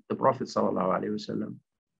is the Prophet ﷺ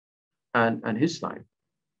and his time.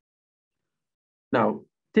 Now,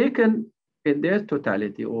 taken in their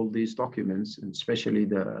totality, all these documents, and especially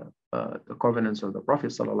the covenants of the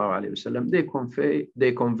Prophet ﷺ,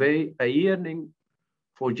 they convey a yearning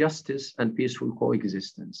for justice and peaceful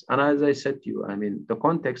coexistence. And as I said to you, I mean, the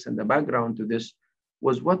context and the background to this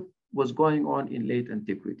was what was going on in late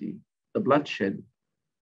antiquity, the bloodshed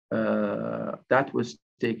that was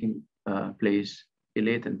taking place in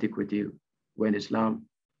late antiquity when Islam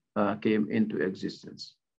came into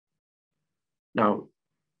existence. Now,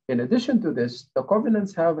 in addition to this, the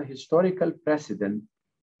covenants have a historical precedent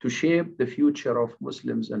to shape the future of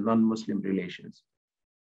Muslims and non-Muslim relations.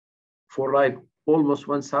 For like almost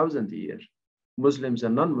 1,000 years, Muslims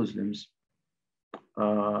and non-Muslims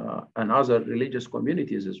and other religious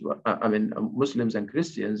communities as well, Muslims and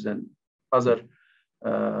Christians and other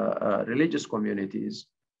religious communities,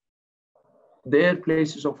 their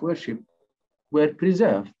places of worship were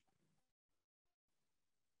preserved.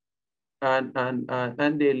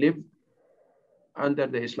 And they lived under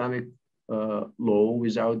the Islamic law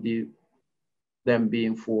without them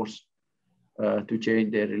being forced to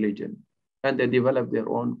change their religion. And they developed their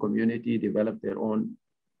own community, developed their own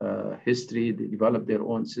history, they developed their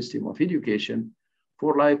own system of education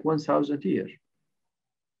for like 1,000 years.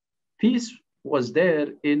 Peace was there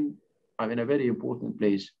in a very important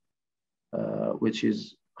place, which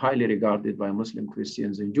is highly regarded by Muslim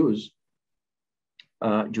Christians and Jews.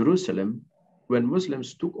 Jerusalem, when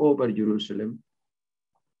Muslims took over Jerusalem,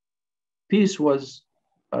 peace was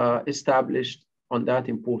established on that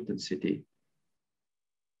important city.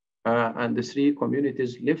 And the three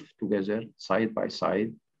communities lived together side by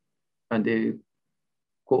side, and they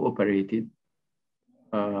cooperated.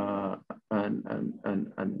 And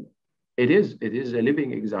it is a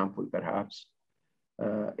living example, perhaps,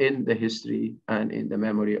 in the history and in the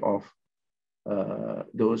memory of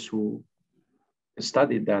those who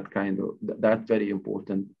studied that very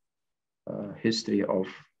important history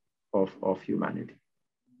of humanity.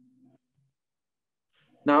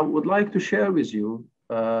 Now, I would like to share with you,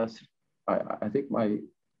 I think I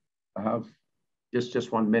have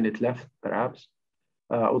just 1 minute left, perhaps.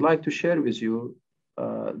 I would like to share with you,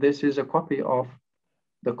 this is a copy of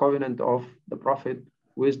the covenant of the Prophet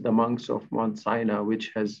with the monks of Mount Sinai,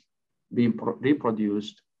 which has been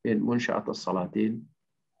reproduced in Munshaat al-Salatin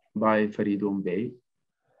by Faridun Bey.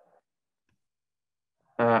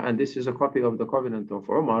 And this is a copy of the covenant of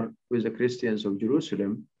Umar with the Christians of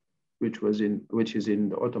Jerusalem, which is in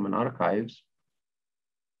the Ottoman archives.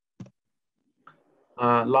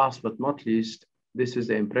 Last but not least, this is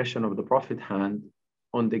the impression of the Prophet hand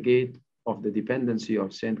on the gate of the dependency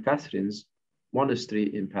of St. Catherine's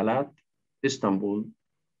monastery in Palat, Istanbul,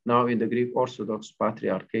 now in the Greek Orthodox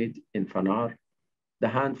Patriarchate in Fanar. The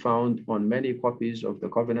hand found on many copies of the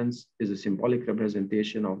covenants is a symbolic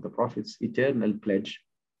representation of the Prophet's eternal pledge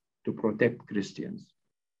to protect Christians.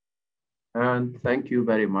 And thank you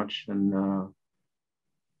very much. And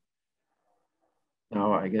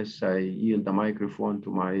now I guess I yield the microphone to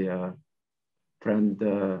my friend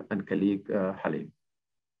and colleague, Halim.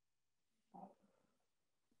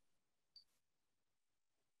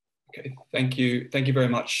 Okay, thank you very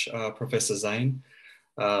much, Professor Zain.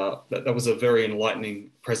 That was a very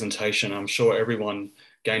enlightening presentation. I'm sure everyone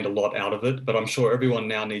gained a lot out of it, but I'm sure everyone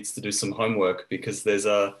now needs to do some homework, because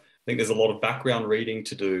I think there's a lot of background reading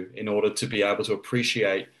to do in order to be able to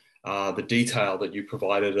appreciate the detail that you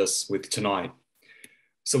provided us with tonight.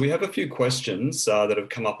 So we have a few questions that have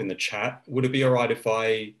come up in the chat. Would it be all right if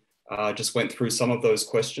I just went through some of those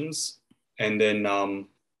questions and then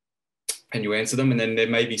and you answer them, and then there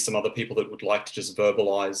may be some other people that would like to just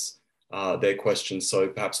verbalize their questions. So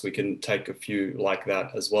perhaps we can take a few like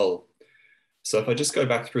that as well. So if I just go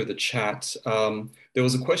back through the chat, there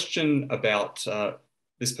was a question about,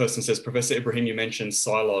 this person says, Professor Ibrahim, you mentioned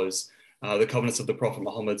silos. The covenants of the Prophet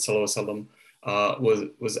Muhammad ﷺ,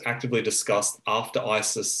 was actively discussed after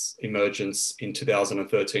ISIS emergence in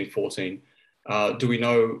 2013-14. Do we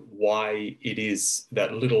know why it is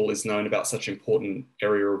that little is known about such important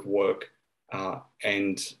area of work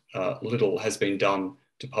and little has been done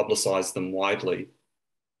to publicize them widely?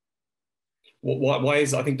 Why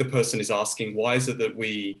is, I think the person is asking, why is it that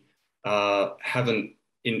we haven't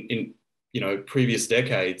in previous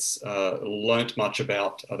decades learnt much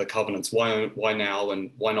about the covenants? Why now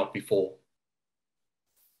and why not before?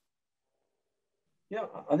 Yeah,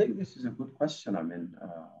 I think this is a good question. I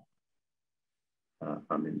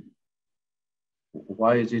mean,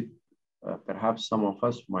 why is it perhaps some of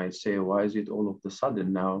us might say, why is it all of a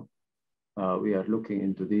sudden now we are looking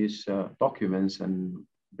into these documents and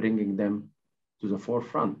bringing them to the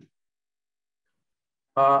forefront?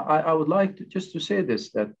 I would like to just to say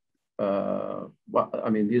this, that I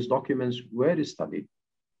mean, these documents were studied.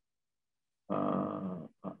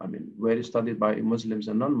 I mean, were studied by Muslims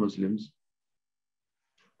and non-Muslims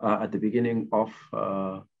at the beginning of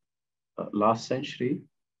last century.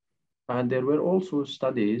 And there were also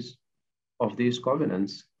studies of these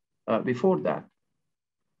covenants before that.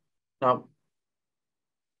 Now,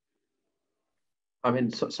 I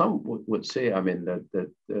mean, so some would say, I mean, that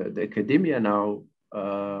the academia now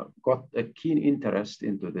got a keen interest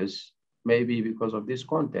into this, maybe because of this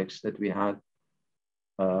context that we had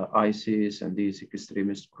ISIS and these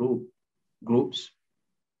extremist groups.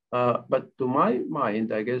 But to my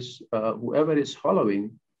mind, I guess whoever is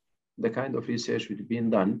following the kind of research which is being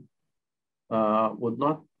done would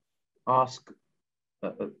not ask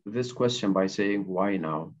this question by saying, why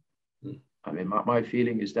now? I mean, my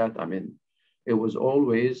feeling is that, I mean, it was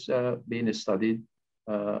always being studied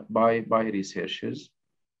by researchers,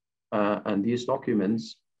 and these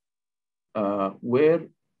documents were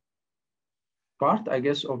part, I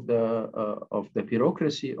guess, of the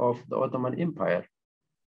bureaucracy of the Ottoman Empire.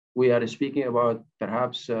 We are speaking about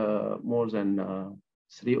perhaps more than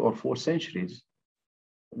 3 or 4 centuries,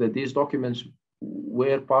 that these documents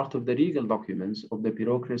were part of the legal documents of the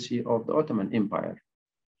bureaucracy of the Ottoman Empire.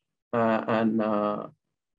 And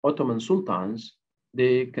Ottoman sultans,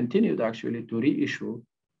 they continued actually to reissue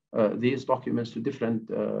these documents to different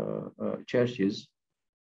churches.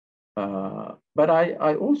 But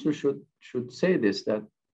I also should say this, that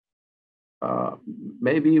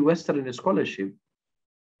maybe Western scholarship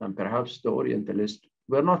and perhaps the Orientalists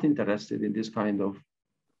were not interested in this kind of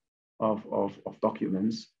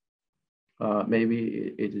documents.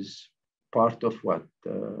 Maybe it is part of what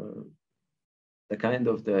the kind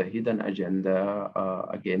of the hidden agenda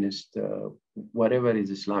against whatever is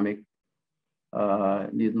Islamic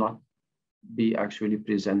need not be actually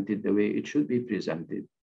presented the way it should be presented.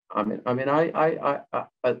 I mean,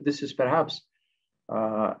 this is perhaps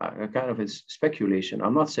a kind of a speculation.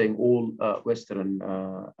 I'm not saying all Western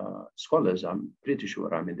scholars. I'm pretty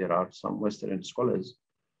sure. I mean, there are some Western scholars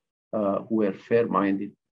who were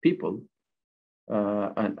fair-minded people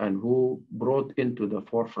and who brought into the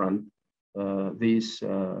forefront these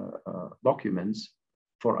documents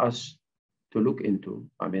for us to look into.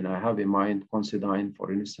 I mean, I have in mind Considine,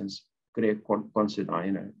 for instance, great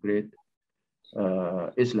Considine, a great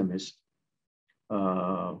Islamist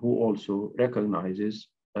who also recognizes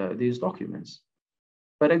these documents.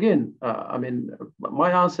 But again, I mean,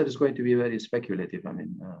 my answer is going to be very speculative. I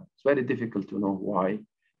mean, it's very difficult to know why,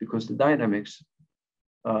 because the dynamics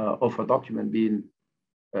of a document being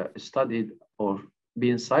studied or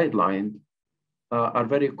being sidelined are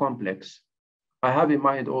very complex. I have in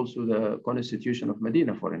mind also the Constitution of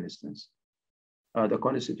Medina, for instance. The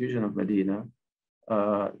Constitution of Medina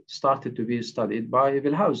started to be studied by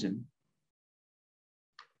Wellhausen.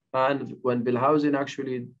 And when Wellhausen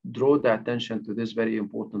actually drew the attention to this very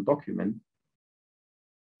important document,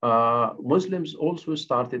 Muslims also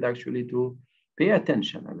started actually to pay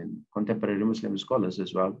attention. I mean, contemporary Muslim scholars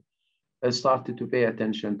as well started to pay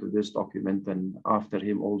attention to this document, and after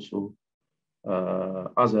him also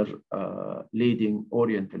other leading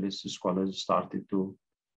Orientalist scholars started to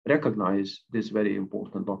recognize this very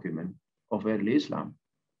important document of early Islam.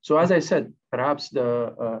 So as I said, perhaps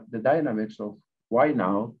the dynamics of why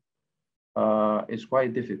now is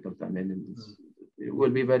quite difficult. I mean, it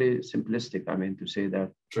will be very simplistic, I mean, to say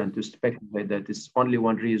that and to speculate that it's only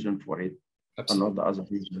one reason for it. Absolutely. And not the other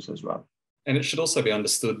reasons as well. And it should also be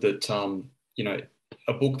understood that, you know,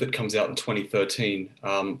 a book that comes out in 2013,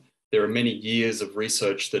 there are many years of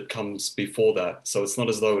research that comes before that. So it's not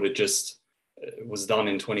as though it just was done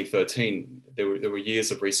in 2013. There were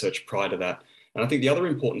years of research prior to that. And I think the other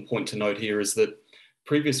important point to note here is that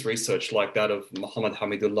previous research like that of Muhammad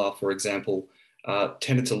Hamidullah, for example,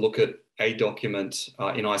 tended to look at a document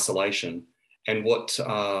in isolation. And what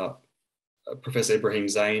Professor Ibrahim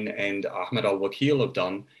Zain and Ahmed Al-Wakil have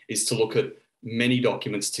done is to look at many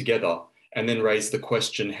documents together and then raise the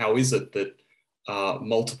question, how is it that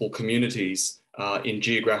multiple communities in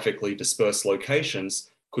geographically dispersed locations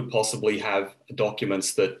could possibly have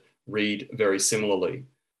documents that read very similarly?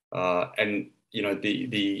 And you know,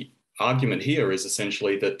 the argument here is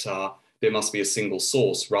essentially that there must be a single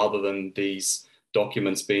source rather than these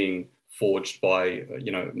documents being forged by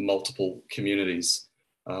multiple communities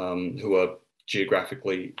who are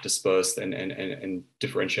geographically dispersed and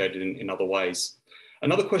differentiated in other ways.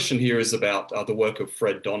 Another question here is about the work of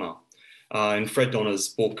Fred Donner. In Fred Donner's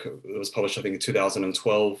book, it was published, I think, in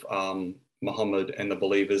 2012, Muhammad and the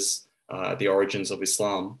Believers, The Origins of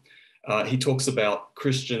Islam, he talks about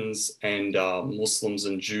Christians and Muslims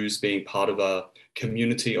and Jews being part of a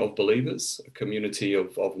community of believers, a community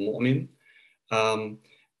of mu'min.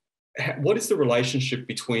 What is the relationship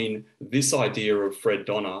between this idea of Fred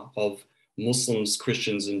Donner of Muslims,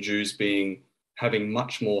 Christians, and Jews having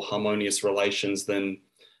much more harmonious relations than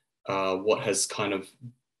what has kind of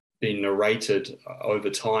been narrated over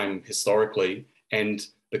time historically, and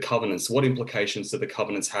the covenants? What implications do the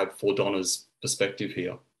covenants have for Donner's perspective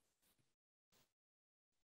here?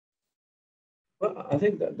 Well, I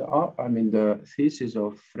think that the thesis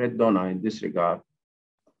of Fred Donner in this regard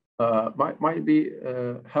might be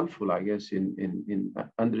helpful, I guess, in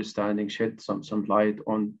understanding, shed some light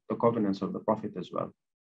on the covenants of the Prophet as well.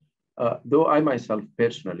 Though I myself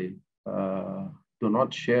personally do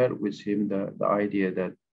not share with him the idea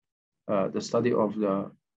that the study of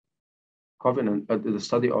the covenant, the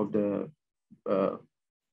study of the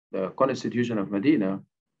Constitution of Medina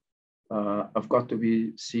have got to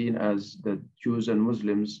be seen as the Jews and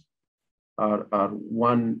Muslims are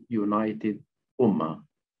one united ummah.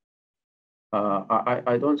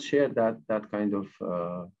 I don't share that kind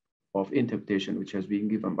of interpretation which has been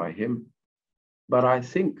given by him. But I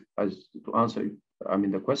think, as to answer,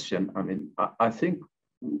 the question, I think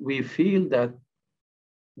we feel that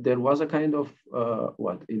there was a kind of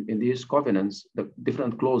in these covenants, the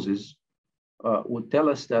different clauses would tell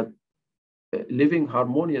us that living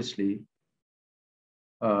harmoniously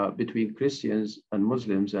between Christians and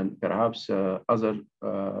Muslims and perhaps other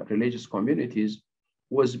religious communities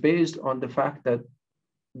was based on the fact that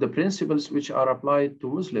the principles which are applied to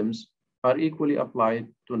Muslims are equally applied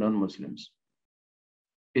to non-Muslims.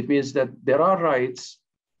 It means that there are rights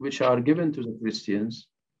which are given to the Christians,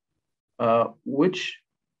 which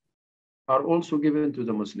are also given to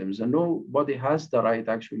the Muslims, and nobody has the right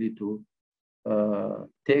actually to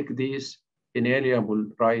take these inalienable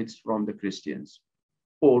rights from the Christians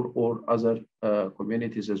or other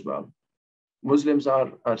communities as well. Muslims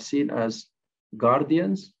are seen as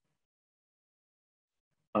guardians,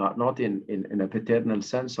 not in a paternal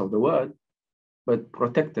sense of the word, but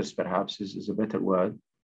protectors perhaps is a better word.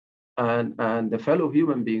 And the fellow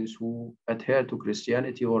human beings who adhere to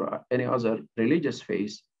Christianity or any other religious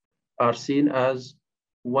faith are seen as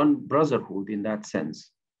one brotherhood in that sense.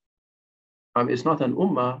 It's not an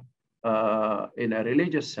ummah in a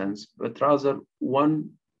religious sense, but rather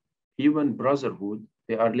one human brotherhood.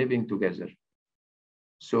 They are living together.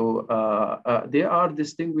 So they are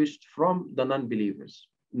distinguished from the non-believers,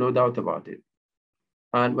 no doubt about it.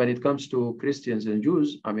 And when it comes to Christians and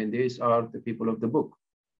Jews, these are the people of the book.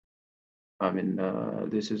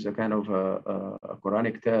 This is a kind of a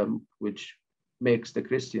Quranic term which makes the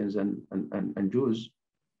Christians and Jews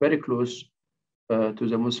very close to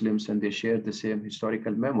the Muslims, and they share the same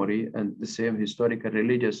historical memory and the same historical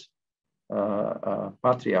religious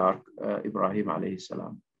patriarch, Ibrahim alayhi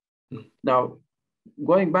salam. Now,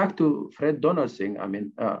 going back to Fred Donner's thing,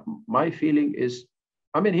 my feeling is,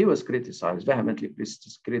 he was criticized, vehemently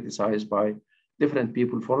criticized by different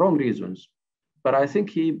people for wrong reasons. But I think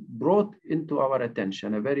he brought into our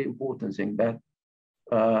attention a very important thing, that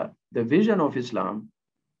the vision of Islam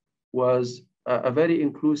was a very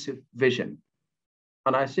inclusive vision.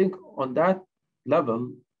 And I think on that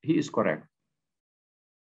level, he is correct.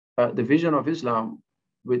 The vision of Islam,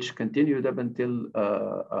 which continued up until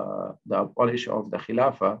the abolition of the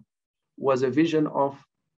Khilafah, was a vision of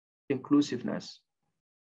inclusiveness.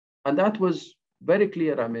 And that was very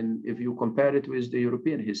clear, if you compare it with the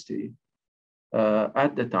European history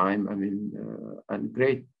at the time, and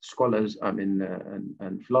great scholars,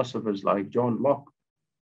 and philosophers like John Locke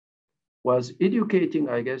was educating,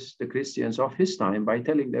 I guess, the Christians of his time by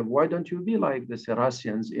telling them, why don't you be like the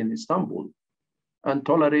Saracens in Istanbul and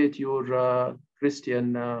tolerate your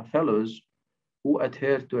Christian fellows who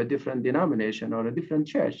adhere to a different denomination or a different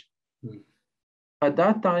church? At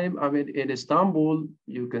that time, in Istanbul,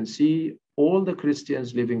 you can see all the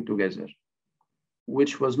Christians living together,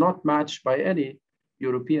 which was not matched by any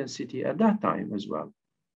European city at that time as well.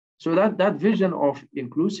 So that vision of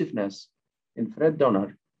inclusiveness in Fred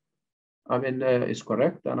Donner, is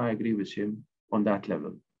correct, and I agree with him on that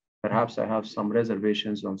level. Perhaps I have some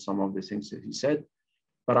reservations on some of the things that he said,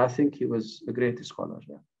 but I think he was a great scholar.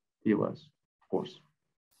 Yeah, he was, of course.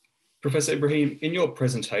 Professor Ibrahim, in your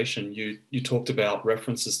presentation, you talked about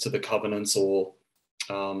references to the covenants, or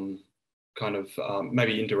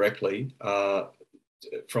maybe indirectly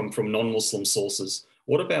from non-Muslim sources.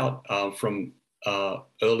 What about from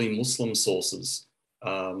early Muslim sources?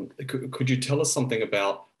 Could you tell us something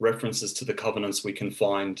about references to the covenants we can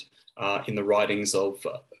find in the writings of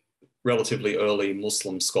relatively early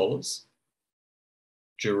Muslim scholars,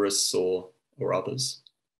 jurists or others?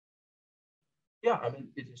 Yeah, I mean,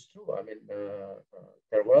 it is true. I mean,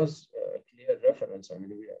 there was a clear reference. I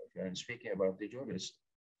mean, if you are speaking about the jurist,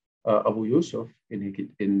 Abu Yusuf in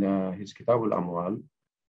his Kitab al-Amwal,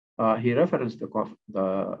 he referenced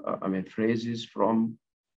I mean, phrases from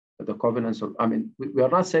the covenants of, I mean, we are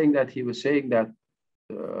not saying that he was saying that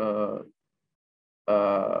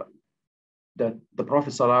that the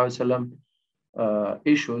Prophet ﷺ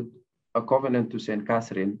issued a covenant to St.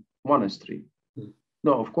 Catherine Monastery.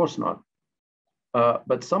 No, of course not.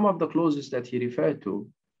 But some of the clauses that he referred to,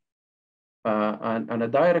 and a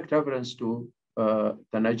direct reference to the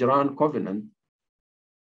Najran covenant,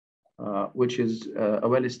 which is a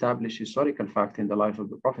well-established historical fact in the life of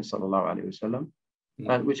the Prophet ﷺ,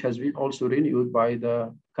 and which has been also renewed by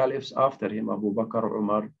the caliphs after him, Abu Bakr,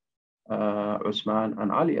 Umar, Uthman,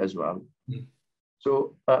 and Ali as well.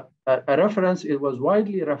 So a reference, it was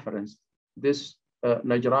widely referenced, this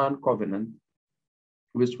Najran covenant,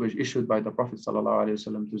 which was issued by the Prophet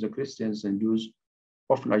ﷺ to the Christians and Jews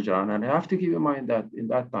of Najran. And I have to keep in mind that in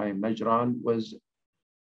that time, Najran was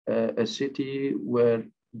a city where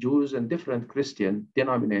Jews and different Christian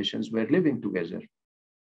denominations were living together.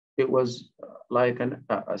 It was like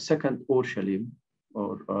a second Urushalim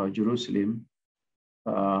or Jerusalem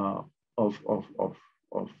of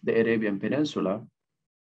the Arabian Peninsula.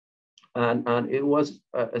 And it was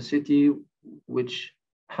a city which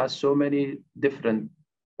has so many different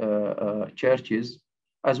churches,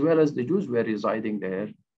 as well as the Jews were residing there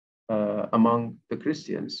among the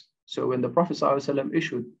Christians. So when the Prophet ﷺ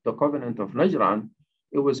issued the covenant of Najran,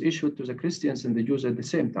 it was issued to the Christians and the Jews at the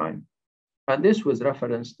same time. And this was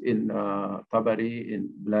referenced in Tabari, in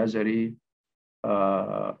Blazari,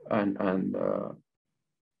 and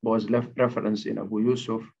was referenced in Abu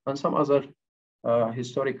Yusuf and some other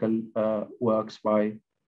historical works by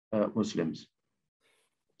Muslims.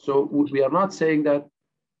 So we are not saying that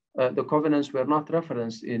the covenants were not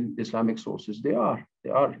referenced in Islamic sources. They are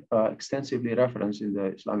extensively referenced in the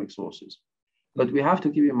Islamic sources. But we have to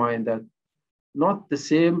keep in mind that not the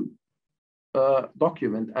same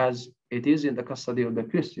document as it is in the custody of the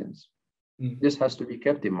Christians. This has to be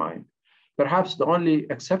kept in mind. Perhaps the only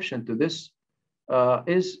exception to this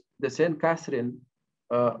is the St. Catherine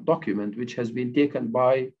document, which has been taken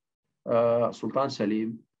by Sultan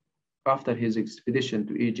Salim after his expedition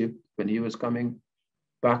to Egypt. When he was going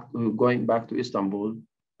back to Istanbul,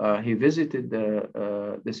 he visited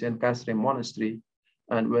the St. Catherine Monastery,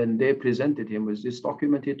 and when they presented him with this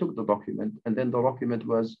document, he took the document, and then the document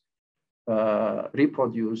was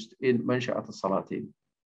reproduced in Manshaat al-Salatin.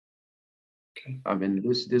 Okay. I mean,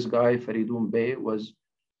 this guy, Faridun Bey, was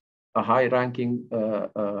a high-ranking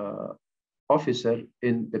officer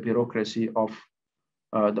in the bureaucracy of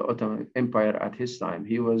the Ottoman Empire at his time.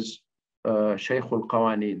 He was Shaykh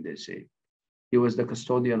al-Qawanin, they say. He was the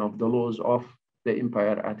custodian of the laws of the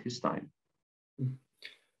empire at his time.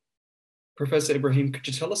 Professor Ibrahim, could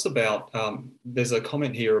you tell us about, there's a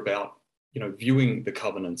comment here about, viewing the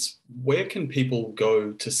covenants. Where can people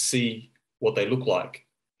go to see what they look like?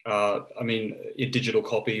 I mean, in digital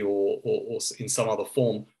copy or in some other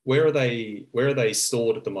form. Where are they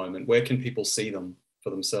stored at the moment? Where can people see them for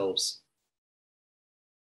themselves?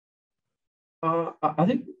 I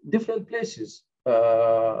think different places.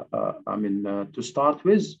 I mean, to start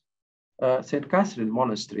with, St. Catherine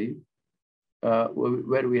Monastery,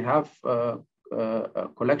 where we have a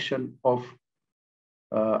collection of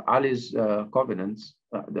Ali's covenants,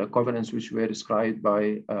 the covenants which were described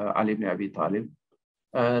by Ali ibn Abi Talib,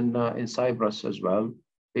 and in Cyprus as well,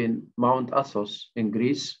 in Mount Athos in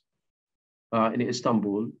Greece, in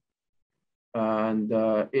Istanbul, and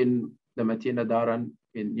in the Matina Daran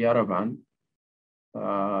in Yerevan,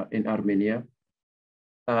 in Armenia.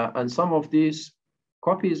 And some of these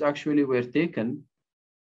copies actually were taken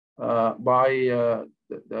by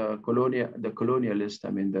the colonialists.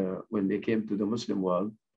 I mean, when they came to the Muslim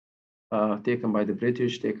world, taken by the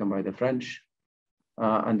British, taken by the French,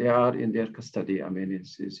 and they are in their custody. I mean,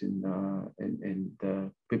 it's in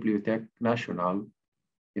the Bibliothèque Nationale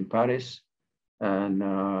in Paris and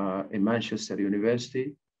in Manchester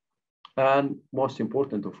University. And most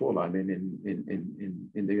important of all, I mean,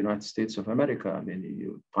 in the United States of America, I mean,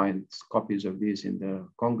 you find copies of these in the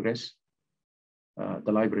Congress,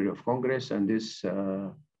 the Library of Congress, and this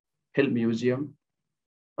Hill Museum,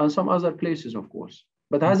 and some other places, of course.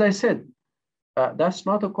 But as I said, that's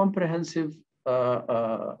not a comprehensive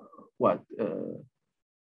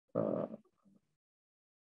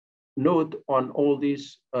note on all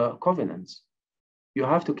these covenants. you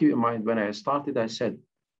have to keep in mind, when I started, I said,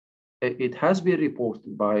 it has been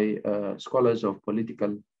reported by scholars of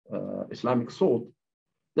political Islamic thought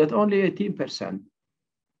that only 18%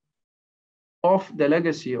 of the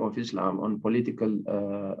legacy of Islam on political,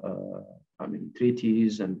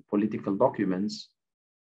 treaties and political documents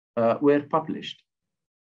were published.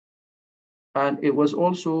 And it was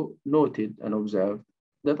also noted and observed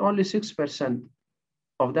that only 6%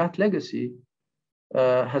 of that legacy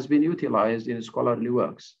has been utilized in scholarly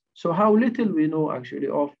works. So how little we know actually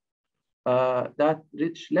of that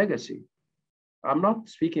rich legacy. I'm not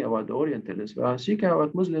speaking about the Orientalists, but I'm speaking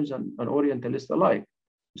about Muslims and Orientalists alike.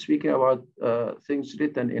 I'm speaking about things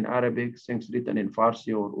written in Arabic, things written in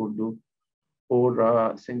Farsi or Urdu,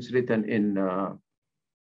 or things written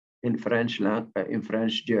in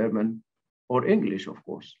French, German, or English, of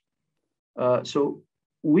course. So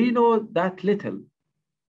we know that little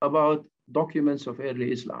about documents of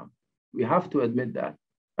early Islam. We have to admit that.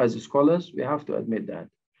 As scholars, we have to admit that.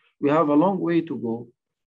 We have a long way to go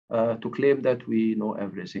to claim that we know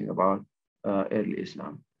everything about early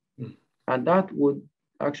Islam. And that would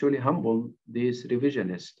actually humble these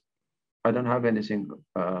revisionists. I don't have anything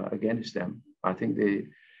against them. I think they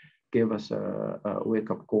gave us a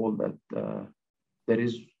wake-up call that there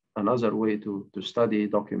is another way to study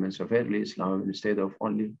documents of early Islam instead of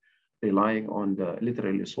only relying on the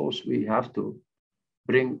literary source. We have to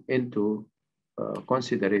bring into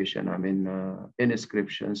consideration,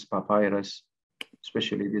 inscriptions, papyrus,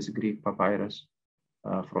 especially this Greek papyrus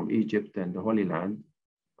from Egypt and the Holy Land,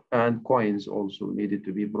 and coins also needed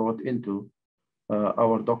to be brought into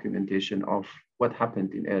our documentation of what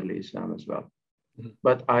happened in early Islam as well.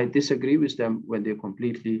 But I disagree with them when they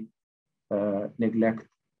completely neglect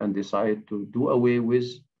and decide to do away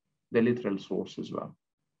with the literal source as well.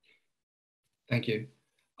 Thank you.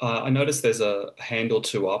 I noticed there's a hand or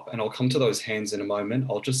two up, and I'll come to those hands in a moment.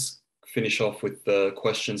 I'll just finish off with the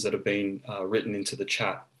questions that have been written into the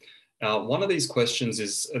chat. One of these questions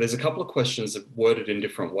is, there's a couple of questions worded in a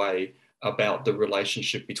different way about the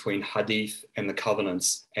relationship between hadith and the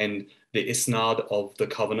covenants, and the isnad of the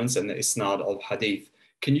covenants and the isnad of hadith.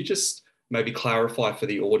 Can you just maybe clarify for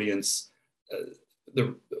the audience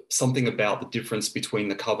something about the difference between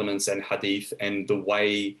the covenants and hadith and the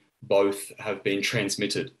way both have been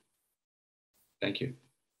transmitted? Thank you.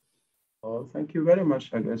 Well, thank you very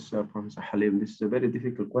much, I guess, Professor Halim. This is a very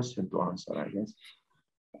difficult question to answer, I guess.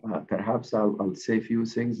 Perhaps I'll say a few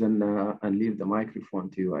things and leave the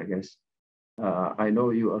microphone to you, I guess. I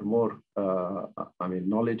know you are more,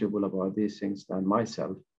 knowledgeable about these things than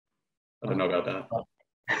myself. I don't know about that.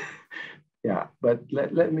 Yeah, but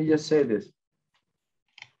let me just say this,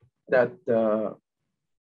 that the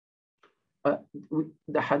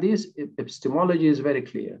hadith epistemology is very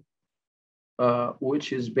clear,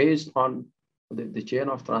 which is based on the chain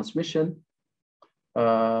of transmission,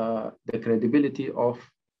 the credibility of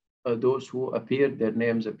those who appeared, their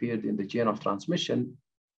names appeared in the chain of transmission,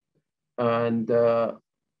 and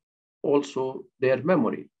also their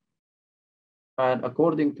memory. And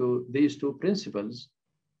according to these two principles,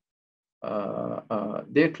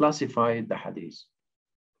 they classified the hadith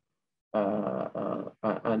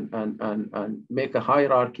and make a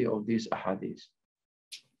hierarchy of these ahadith.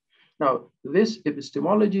 Now, this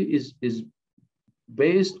epistemology is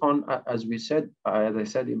based on, as I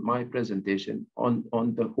said in my presentation,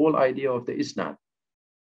 on the whole idea of the isnad.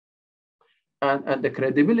 And the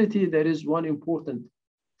credibility, there is one important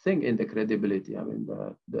thing in the credibility. I mean,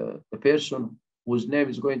 the person whose name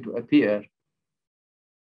is going to appear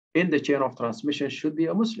in the chain of transmission should be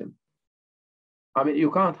a Muslim. I mean,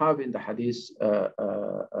 you can't have in the hadith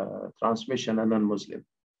transmission a non-Muslim.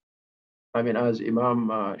 I mean, as Imam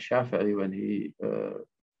Shafi'i, when he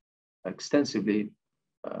extensively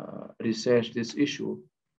researched this issue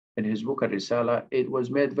in his book Al-Risala, it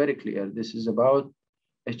was made very clear. This is about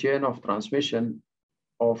a chain of transmission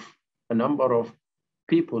of a number of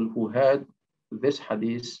people who had this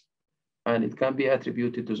hadith, and it can be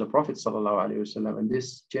attributed to the Prophet ﷺ. And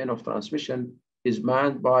this chain of transmission is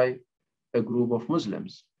manned by a group of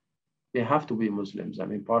Muslims. They have to be Muslims. I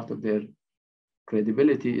mean, part of their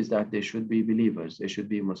credibility is that they should be believers, they should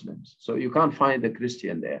be Muslims. So you can't find a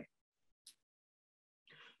Christian there.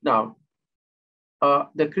 Now,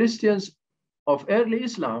 the Christians of early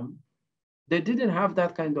Islam, they didn't have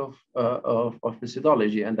that kind of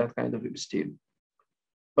methodology and that kind of esteem.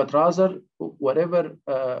 But rather, whatever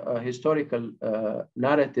historical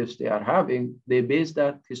narratives they are having, they base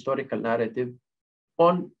that historical narrative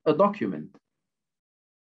on a document.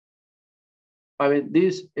 I mean,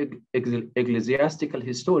 these ecclesiastical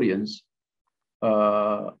historians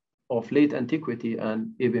of late antiquity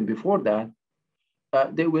and even before that,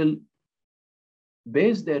 they will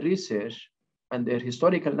base their research and their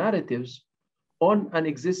historical narratives on an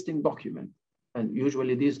existing document. And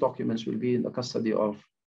usually these documents will be in the custody of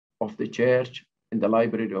the church, in the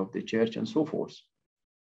library of the church, and so forth.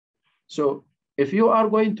 So if you are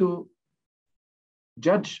going to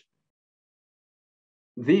judge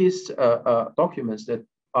these documents that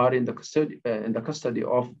are in the custody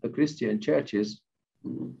of the Christian churches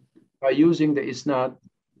by using the Isnad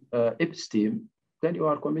episteme, then you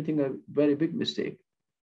are committing a very big mistake.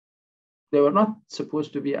 They were not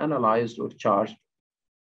supposed to be analyzed or charged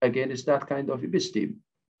against that kind of episteme.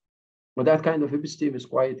 But that kind of episteme is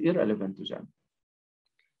quite irrelevant to them.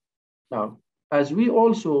 Now, as we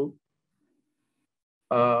also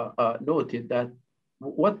noted that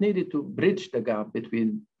what needed to bridge the gap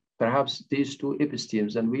between perhaps these two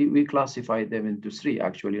epistemes, and we classified them into three,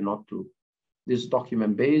 actually, not two. This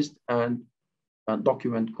document-based and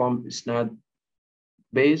document-com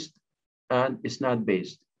Isnad-based and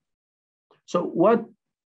Isnad-based. So what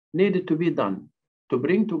needed to be done to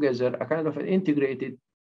bring together a kind of an integrated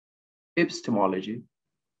epistemology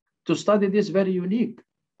to study this very unique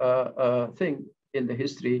thing in the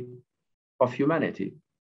history of humanity?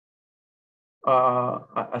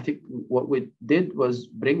 I think what we did was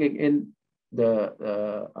bringing in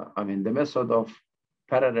the method of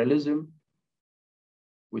parallelism,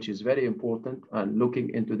 which is very important, and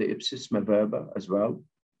looking into the ipsisma verba as well,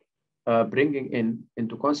 bringing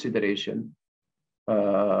into consideration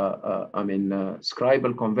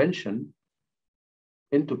scribal convention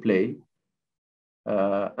into play,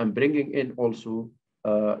 and bringing in also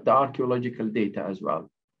the archaeological data as well.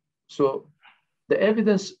 So the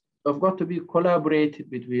evidence have got to be collaborated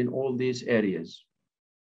between all these areas.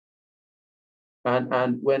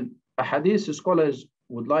 And when a hadith scholars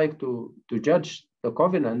would like to judge the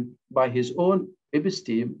covenant by his own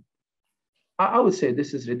episteme, I would say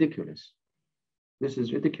this is ridiculous. This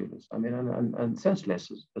is ridiculous. I mean, and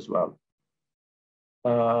senseless as well.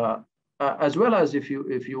 As well as if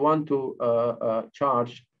you want to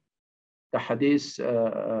charge the hadith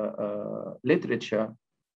literature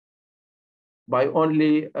by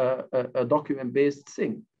only a document-based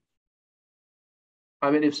thing.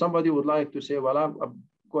 I mean, if somebody would like to say, well, I'm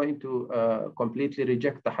going to completely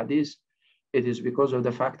reject the hadith, it is because of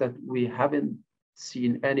the fact that we haven't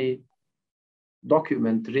seen any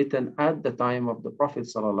document written at the time of the Prophet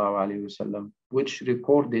ﷺ, which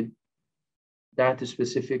recorded that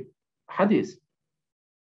specific hadith.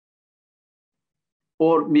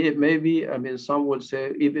 Or maybe, I mean, some will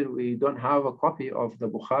say, even we don't have a copy of the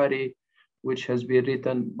Bukhari, which has been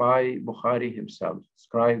written by Bukhari himself,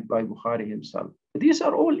 scribed by Bukhari himself. These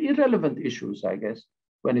are all irrelevant issues, I guess,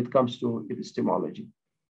 when it comes to epistemology.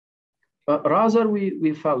 Rather,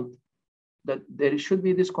 we felt that there should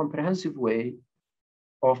be this comprehensive way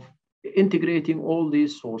of integrating all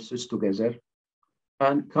these sources together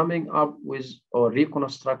and coming up with or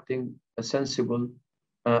reconstructing a sensible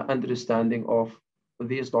understanding of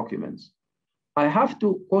these documents. I have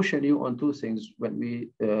to caution you on two things when we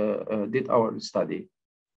did our study.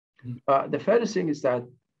 The first thing is that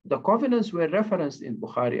the covenants were referenced in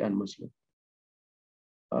Bukhari and Muslim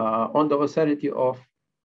on the authority of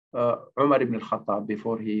Umar ibn al-Khattab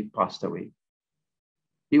before he passed away.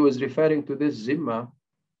 He was referring to this zimma,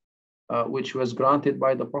 which was granted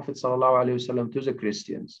by the Prophet ﷺ to the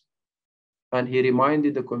Christians. And he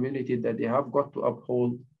reminded the community that they have got to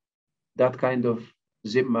uphold that kind of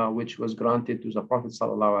zimma, which was granted to the Prophet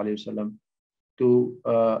ﷺ to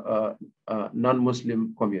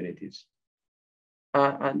non-Muslim communities.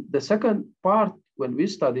 And the second part, when we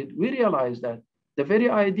studied, we realized that the very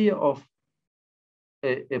idea of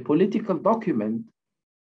a political document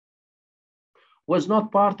was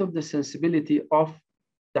not part of the sensibility of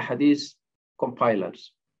the hadith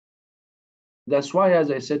compilers. That's why, as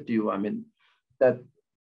I said to you, I mean, that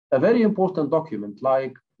a very important document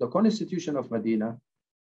like the Constitution of Medina,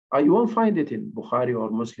 you won't find it in Bukhari or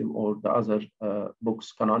Muslim or the other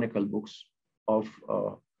books, canonical books of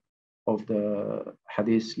the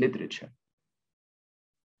hadith literature.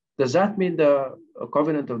 Does that mean the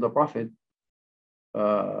covenant of the Prophet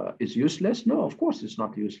is useless? No, of course it's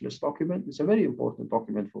not a useless document. It's a very important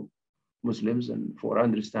document for Muslims and for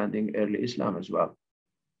understanding early Islam as well.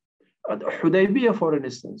 Hudaybiyah, for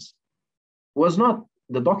instance, was not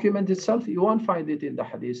the document itself. You won't find it in the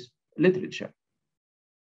hadith literature.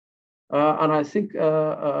 And I think,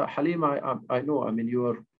 Halim, I know, I mean, you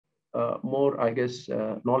are more, I guess,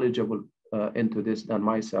 knowledgeable into this than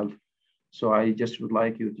myself. So I just would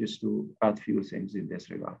like you just to add a few things in this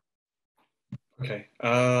regard. Okay.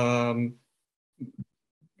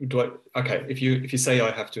 Okay, if you say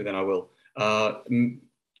I have to, then I will. I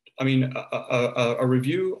mean, a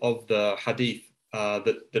review of the hadith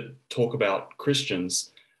that talk about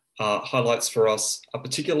Christians highlights for us a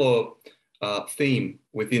particular theme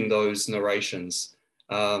within those narrations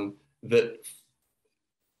that,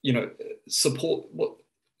 you know, support what,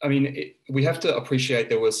 I mean, we have to appreciate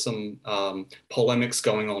there was some polemics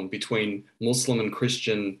going on between Muslim and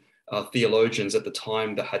Christian theologians at the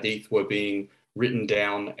time the hadith were being written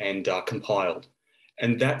down and compiled.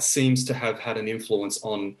 And that seems to have had an influence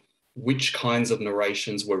on which kinds of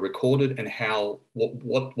narrations were recorded and how,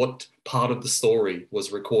 what part of the story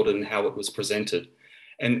was recorded and how it was presented.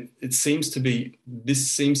 And it seems to be, this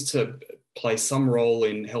seems to play some role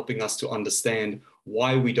in helping us to understand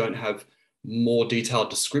why we don't have more detailed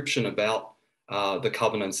description about the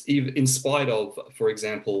covenants, even in spite of, for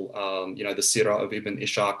example, you know, the Sirah of Ibn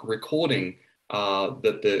Ishaq recording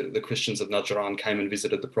that the Christians of Najran came and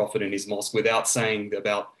visited the Prophet in his mosque without saying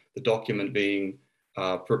about the document being,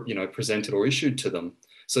 you know, presented or issued to them.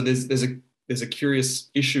 So there's a curious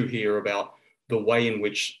issue here about the way in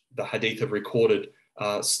which the Hadith have recorded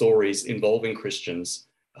stories involving Christians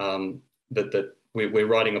that we're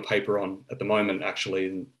writing a paper on at the moment, actually,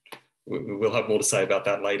 and we'll have more to say about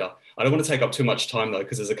that later. I don't want to take up too much time though,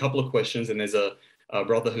 because there's a couple of questions and there's a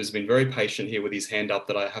brother who's been very patient here with his hand up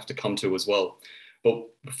that I have to come to as well. But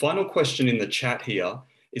the final question in the chat here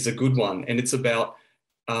is a good one, and it's about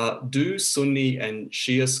do Sunni and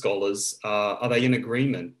Shia scholars, are they in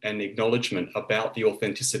agreement and acknowledgement about the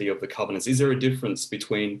authenticity of the covenants? Is there a difference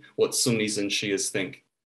between what Sunnis and Shias think?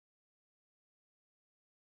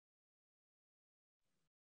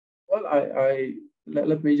 Well,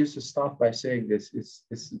 let me just start by saying this.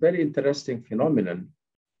 It's a very interesting phenomenon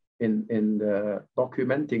in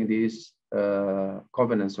documenting these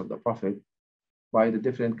covenants of the Prophet by the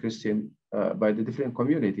different Christian, by the different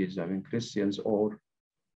communities. I mean, Christians or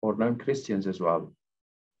non-Christians as well.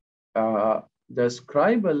 The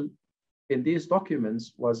scribal in these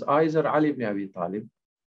documents was either Ali ibn Abi Talib,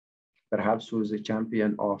 perhaps who is a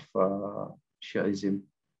champion of Shiaism,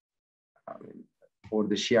 I mean, for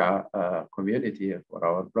the Shia community, for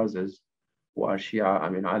our brothers who are Shia. I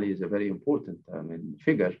mean, Ali is a very important,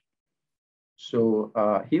 figure. So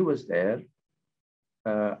he was there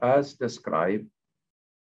as the scribe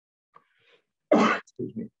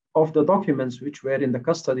excuse me, of the documents which were in the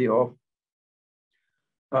custody of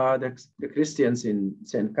the Christians in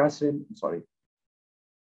St. Catherine, sorry.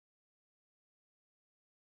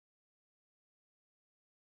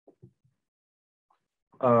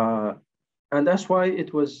 And that's why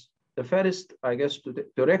it was the first, I guess,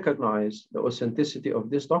 to recognize the authenticity of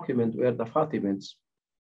this document were the Fatimids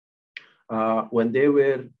when they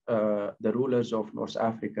were the rulers of North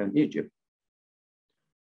Africa and Egypt.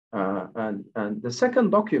 And the second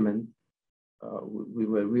document, we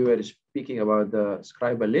were speaking about the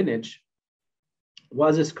scribal lineage,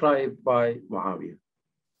 was ascribed by Muawiyah.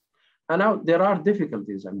 And now there are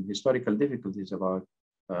difficulties, I mean, historical difficulties about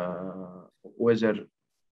whether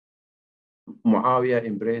Muawiyah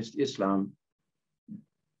embraced Islam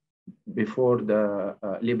before the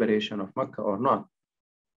liberation of Mecca or not.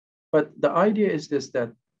 But the idea is this,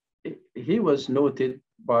 that he was noted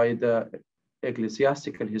by the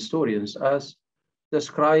ecclesiastical historians as the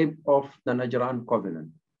scribe of the Najran covenant,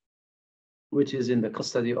 which is in the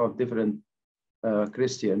custody of different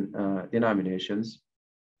Christian denominations,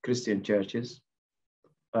 Christian churches,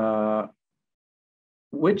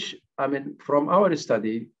 which, I mean, from our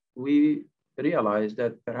study, we realized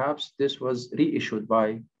that perhaps this was reissued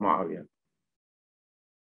by Muawiyah.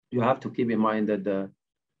 You have to keep in mind that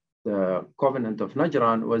the covenant of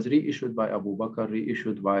Najran was reissued by Abu Bakr,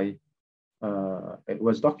 reissued by it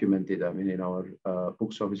was documented, I mean, in our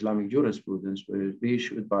books of Islamic jurisprudence,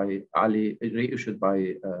 reissued by Ali, reissued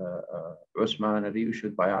by Uthman,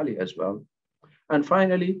 reissued by Ali as well. And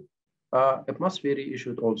finally, it must be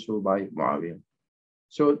reissued also by Muawiyah.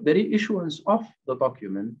 So the reissuance of the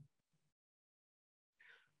document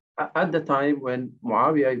at the time when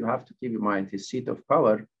Muawiyah, you have to keep in mind, his seat of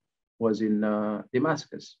power was in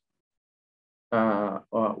Damascus,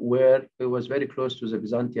 where it was very close to the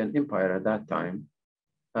Byzantine Empire at that time.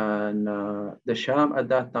 And the Sham at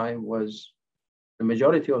that time was, the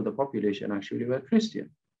majority of the population actually were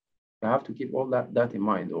Christian. You have to keep all that in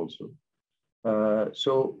mind also.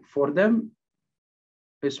 So for them,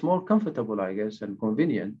 it's more comfortable, I guess, and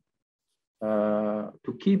convenient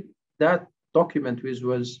to keep that document which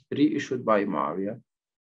was reissued by Muawiyah.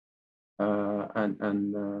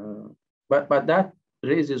 But that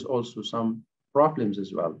raises also some problems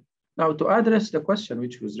as well. Now, to address the question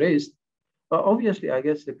which was raised, obviously, I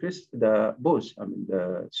guess both, I mean,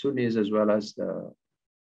 the Sunnis as well as the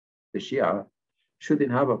the Shia,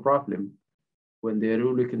 shouldn't have a problem when they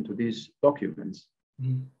look into these documents.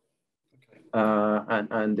 Mm. Okay.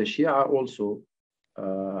 And the Shia also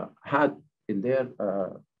had in their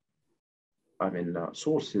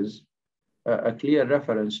sources a clear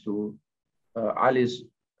reference to Ali's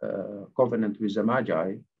covenant with the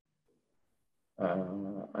Magi,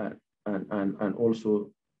 and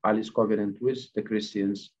also Ali's covenant with the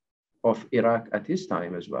Christians of Iraq at his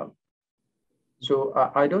time as well. So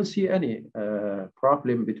I don't see any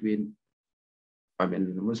problem between,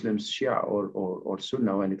 Muslims, Shia or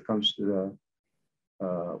Sunnah when it comes to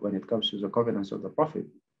the covenants of the Prophet.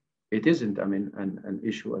 It isn't, an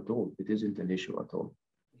issue at all. It isn't an issue at all.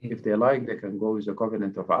 Mm-hmm. If they like, they can go with the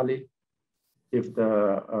covenant of Ali. If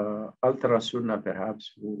the ultra Sunnah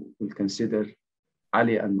perhaps will consider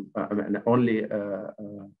Ali and only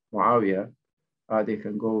Muawiyah, they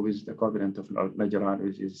can go with the covenant of Najran,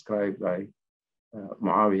 which is described by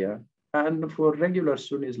Muawiyah. And for regular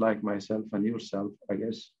Sunnis like myself and yourself, I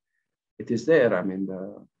guess it is there.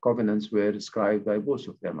 The covenants were described by both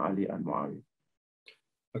of them, Ali and Muawiyah.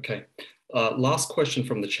 Okay. Last question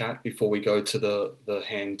from the chat before we go to the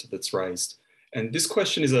hand that's raised. And this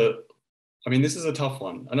question is this is a tough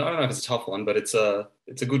one. I don't know if it's a tough one, but it's a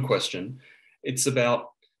good question. It's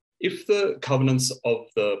about if the covenants of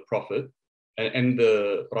the Prophet and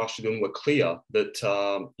the Rashidun were clear that,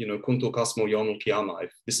 kuntu kasmo yawmul qiyamah,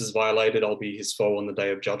 if this is violated, I'll be his foe on the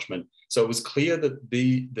day of judgment. So it was clear that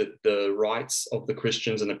the rights of the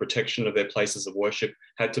Christians and the protection of their places of worship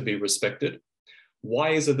had to be respected. Why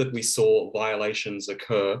is it that we saw violations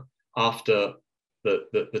occur after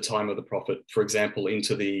the time of the Prophet, for example,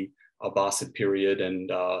 into the Abbasid period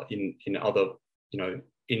and in other, in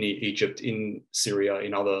Egypt, in Syria,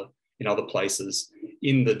 in other places,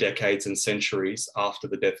 in the decades and centuries after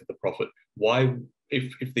the death of the Prophet? Why,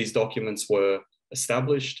 if these documents were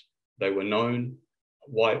established, they were known,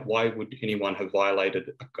 why would anyone have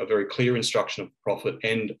violated a very clear instruction of the Prophet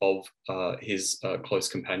and of his close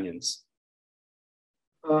companions?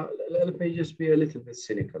 Let me just be a little bit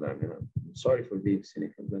cynical. I'm sorry for being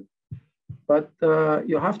cynical, but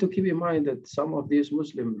you have to keep in mind that some of these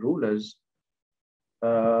Muslim rulers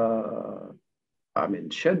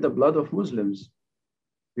shed the blood of Muslims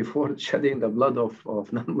before shedding the blood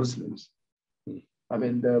of non-Muslims.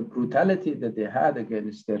 The brutality that they had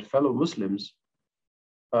against their fellow Muslims,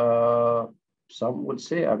 some would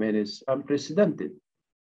say, is unprecedented.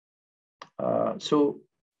 So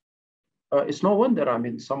it's no wonder,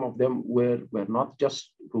 some of them were not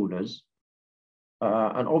just rulers.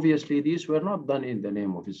 And obviously, these were not done in the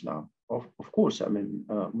name of Islam. Of course,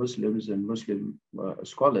 Muslims and Muslim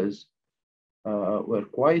scholars were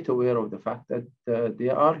quite aware of the fact that they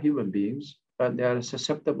are human beings and they are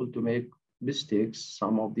susceptible to make mistakes.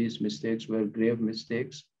 Some of these mistakes were grave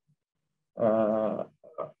mistakes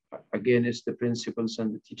against the principles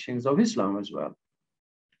and the teachings of Islam as well.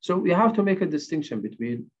 So we have to make a distinction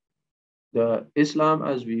between the Islam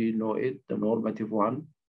as we know it, the normative one,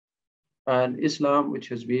 and Islam which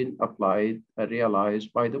has been applied and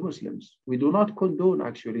realized by the Muslims. We do not condone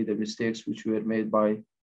actually the mistakes which were made by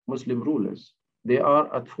Muslim rulers. They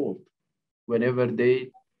are at fault whenever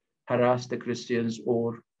they harass the Christians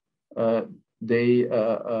or they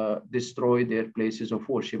destroy their places of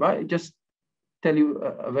worship. I just tell you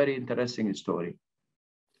a very interesting story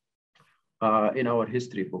in our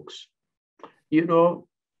history books.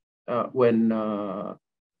 When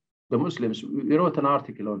the Muslims, we wrote an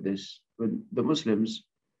article on this, when the Muslims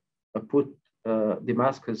put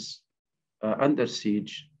Damascus under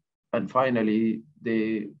siege, and finally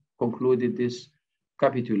they concluded this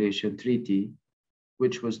capitulation treaty,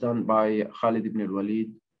 which was done by Khalid ibn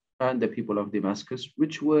al-Walid and the people of Damascus,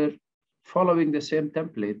 which were following the same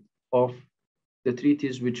template of the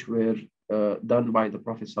treaties which were done by the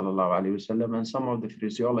Prophet ﷺ, and some of the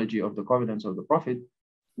phraseology of the covenants of the Prophet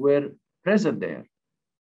were present there.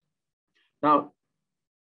 Now,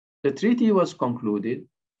 the treaty was concluded,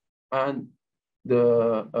 and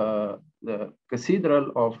the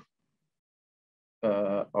cathedral of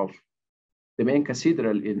the main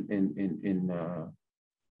cathedral in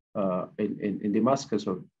Damascus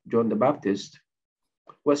of John the Baptist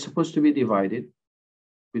was supposed to be divided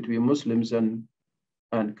between Muslims and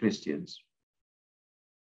Christians,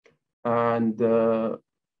 and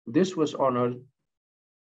this was honored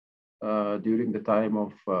during the time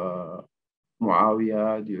of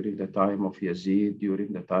Muawiyah, during the time of Yazid,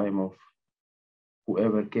 during the time of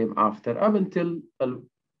whoever came after, up until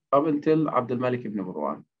Abdul Malik ibn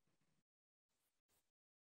Marwan.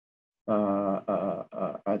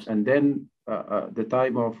 And then the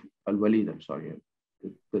time of Al-Walid,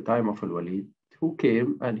 the time of Al-Walid, who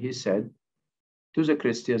came and he said to the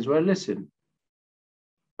Christians, well, listen,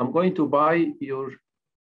 I'm going to buy your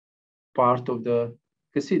part of the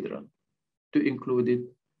cathedral to include it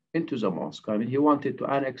into the mosque. I mean, he wanted to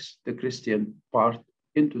annex the Christian part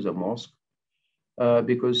into the mosque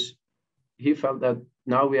because he felt that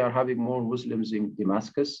now we are having more Muslims in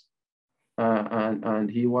Damascus, and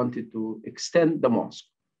he wanted to extend the mosque.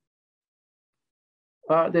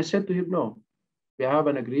 They said to him, no, we have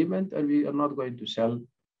an agreement and we are not going to sell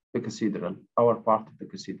the cathedral, our part of the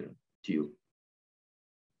cathedral, to you.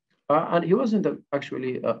 And he wasn't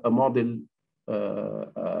actually a model,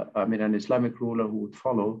 I mean, an Islamic ruler who would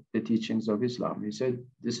follow the teachings of Islam. He said,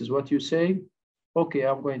 this is what you say. Okay,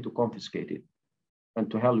 I'm going to confiscate it, and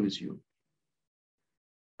to hell with you.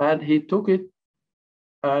 And he took it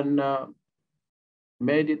and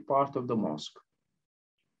made it part of the mosque.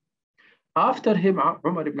 After him,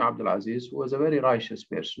 Umar ibn Abdul Aziz, who was a very righteous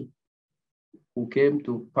person, who came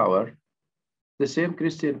to power, the same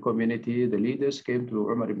Christian community, the leaders came to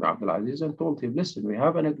Umar ibn Abdul Aziz and told him, listen, we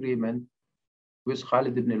have an agreement with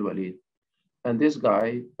Khalid ibn al-Walid. And this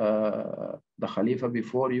guy, the Khalifa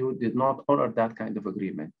before you, did not honor that kind of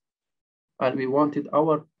agreement. And we wanted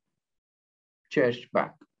our church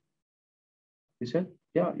back. He said,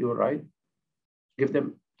 yeah, you're right. Give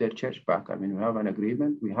them their church back. I mean, we have an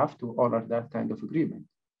agreement. We have to honor that kind of agreement.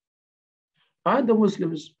 And the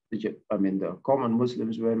Muslims, I mean, the common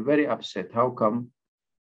Muslims were very upset. How come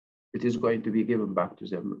it is going to be given back to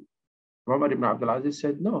them? Umar ibn Abdul Aziz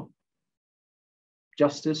said, no,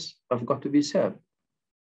 justice have got to be served.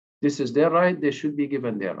 This is their right. They should be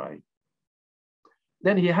given their right.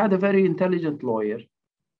 Then he had a very intelligent lawyer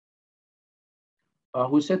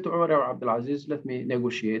who said to Umar ibn Abdul Aziz, let me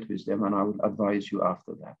negotiate with them and I will advise you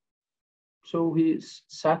after that. So he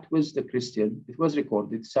sat with the Christian, it was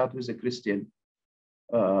recorded, sat with the Christian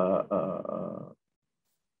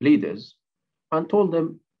leaders and told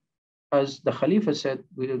them, as the Khalifa said,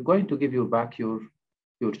 we are going to give you back your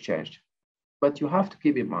church. But you have to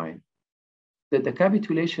keep in mind that the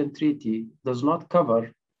capitulation treaty does not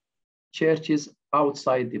cover churches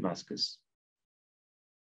outside Damascus.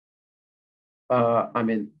 I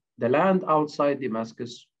mean, the land outside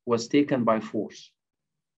Damascus was taken by force.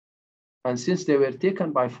 And since they were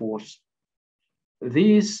taken by force,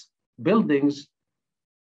 these buildings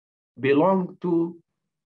belong to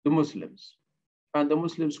the Muslims. And the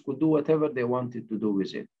Muslims could do whatever they wanted to do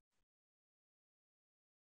with it.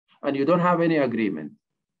 And you don't have any agreement.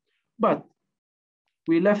 But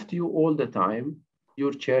we left you all the time,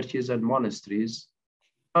 your churches and monasteries,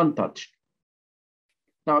 untouched.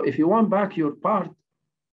 Now, if you want back your part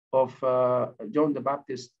of John the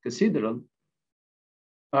Baptist Cathedral,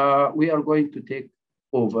 we are going to take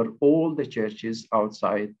over all the churches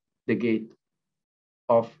outside the gate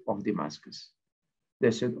of Damascus.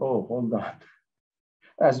 They said, oh, hold on.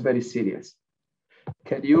 That's very serious.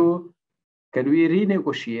 Can we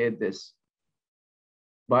renegotiate this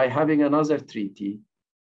by having another treaty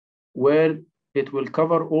where it will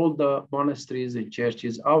cover all the monasteries and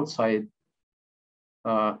churches outside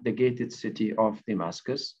the gated city of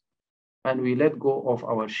Damascus, and we let go of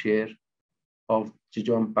our share of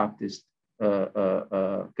John Baptist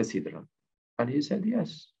Cathedral? And he said,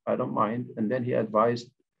 yes, I don't mind. And then he advised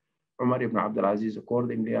Umar ibn Abdul Aziz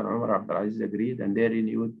accordingly, and Umar ibn Abdul Aziz agreed, and they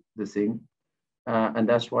renewed the thing. And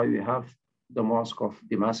that's why we have the Mosque of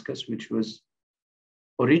Damascus, which was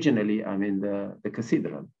originally, I mean, the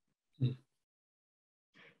cathedral. Mm.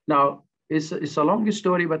 Now, it's a long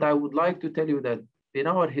story, but I would like to tell you that in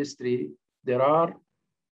our history, there are,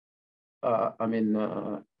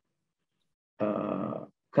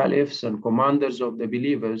 caliphs and commanders of the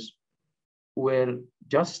believers who were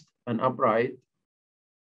just and upright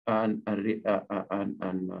and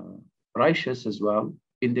righteous as well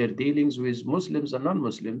in their dealings with Muslims and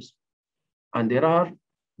non-Muslims. And there are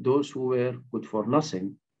those who were good for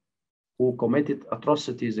nothing, who committed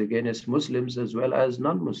atrocities against Muslims as well as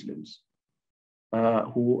non-Muslims,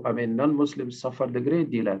 non-Muslims suffered a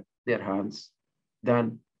great deal at their hands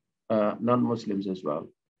than non-Muslims as well.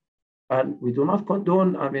 And we do not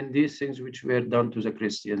condone, these things which were done to the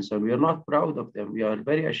Christians, and we are not proud of them. We are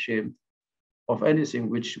very ashamed of anything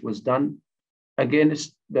which was done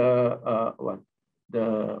against the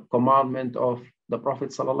commandment of the Prophet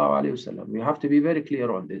ﷺ. We have to be very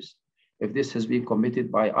clear on this. If this has been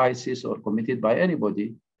committed by ISIS or committed by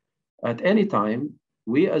anybody at any time,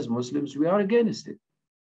 we as Muslims, we are against it,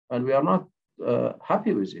 and we are not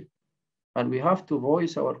happy with it. And we have to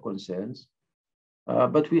voice our concerns.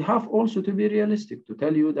 But we have also to be realistic, to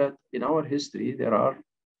tell you that in our history, there are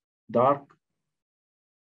dark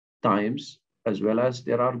times as well as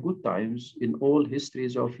there are good times in all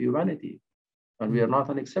histories of humanity. And we are not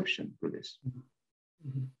an exception to this.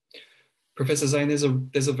 Mm-hmm. Professor Zain, there's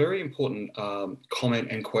a very important comment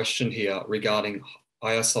and question here regarding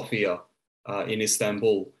Hagia Sophia in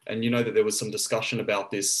Istanbul. And you know that there was some discussion about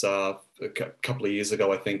this a couple of years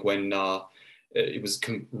ago, I think, when it was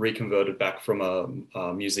reconverted back from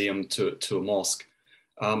a museum to a mosque.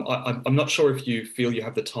 I'm not sure if you feel you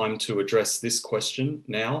have the time to address this question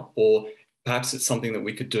now, or perhaps it's something that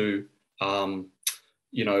we could do,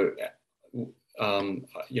 you know,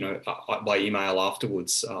 by email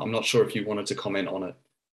afterwards. I'm not sure if you wanted to comment on it,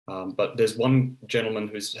 but there's one gentleman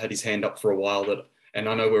who's had his hand up for a while and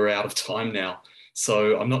I know we're out of time now,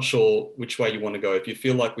 so I'm not sure which way you want to go. If you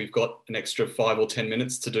feel like we've got an extra 5 or 10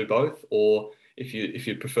 minutes to do both, or if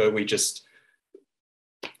you prefer, we just,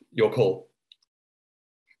 your call.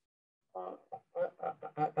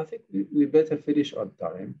 I think we better finish on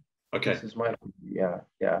time. Okay. This is my, yeah.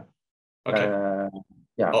 Okay.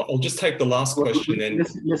 Yeah. I'll just take the last question then.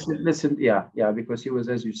 Listen. Yeah. Because he was,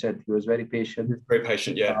 as you said, he was very patient. Very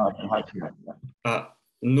patient. Yeah.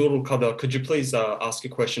 Nurul Qadar, could you please ask a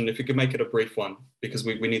question? If you could make it a brief one, because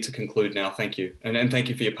we need to conclude now. Thank you, and thank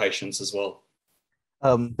you for your patience as well.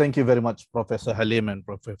 Thank you very much, Professor Halim and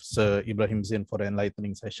Professor Ibrahim Zain, for the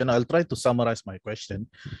enlightening session. I'll try to summarize my question.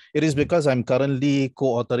 It is because I'm currently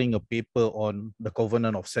co-authoring a paper on the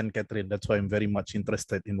Covenant of St. Catherine. That's why I'm very much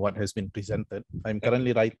interested in what has been presented. I'm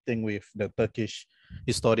currently writing with the Turkish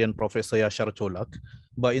historian, Professor Yashar Cholak.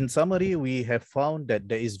 But in summary, we have found that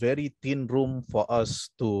there is very thin room for us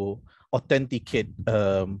to authenticate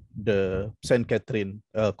the St. Catherine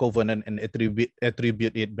covenant and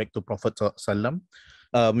attribute it back to Prophet Sallam.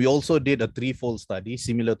 We also did a threefold study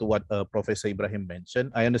similar to what Professor Ibrahim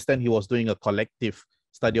mentioned. I understand he was doing a collective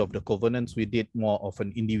study of the covenants. We did more of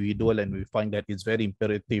an individual, and we find that it's very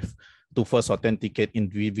imperative to first authenticate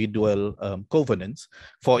individual covenants.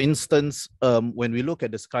 For instance, when we look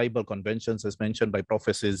at the scribal conventions as mentioned by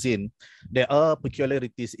Professor Zain, there are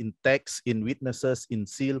peculiarities in text, in witnesses, in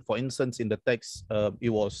seal. For instance, in the text, it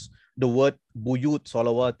was the word buyut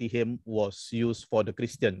salawatihim was used for the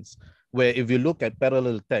Christians, where if you look at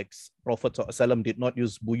parallel texts, Prophet ﷺ did not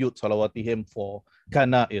use buyut salawatihim for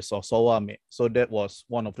kana'is or sawami. So that was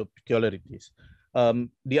one of the peculiarities.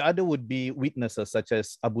 The other would be witnesses such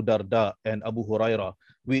as Abu Darda and Abu Huraira,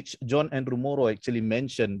 which John Andrew Morrow actually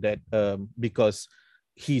mentioned that because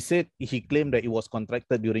he claimed that it was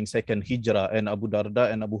contracted during second Hijrah, and Abu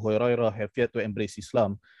Darda and Abu Huraira have yet to embrace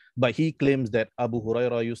Islam. But he claims that Abu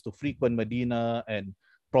Huraira used to frequent Medina and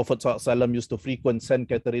Prophet ﷺ used to frequent St.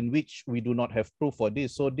 Catherine, which we do not have proof for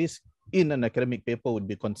this. So this in an academic paper would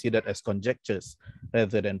be considered as conjectures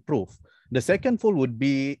rather than proof. The second fold would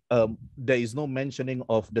be there is no mentioning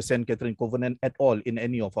of the St. Catherine Covenant at all in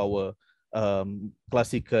any of our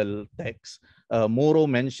classical texts. Morrow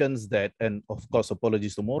mentions that, and of course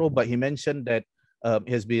apologies to Morrow, but he mentioned that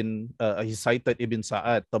he cited Ibn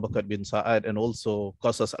Sa'ad, Tabaqat bin Sa'ad, and also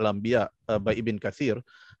Qasas al-Anbiya by Ibn Kathir.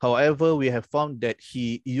 However, we have found that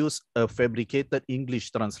he used a fabricated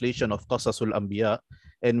English translation of Qasas al-Anbiya,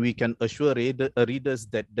 and we can assure readers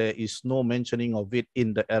that there is no mentioning of it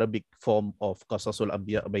in the Arabic form of Qasas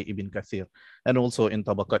al-Anbiya by Ibn Kathir, and also in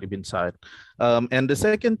Tabaqat Ibn Sa'ad. And the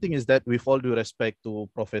second thing is that, with all due respect to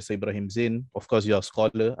Professor Ibrahim Zain, of course you're a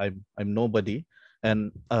scholar, I'm nobody.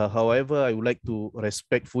 And however, I would like to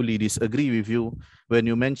respectfully disagree with you when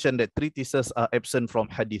you mention that treatises are absent from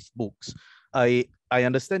hadith books. I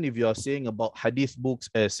understand if you are saying about hadith books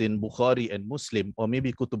as in Bukhari and Muslim, or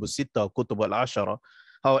maybe Kutub al-Sitta, Kutub al-Ashara.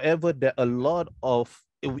 However, there are a lot of,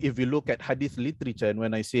 if you look at hadith literature, and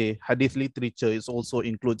when I say hadith literature, it also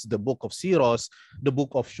includes the book of Siras, the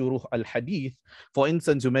book of Shuruh al-Hadith. For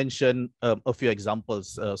instance, you mentioned a few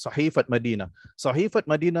examples. Sahifat Madinah. Sahifat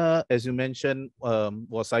Madinah, as you mentioned,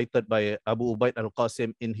 was cited by Abu Ubaid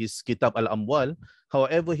al-Qasim in his Kitab al-Amwal.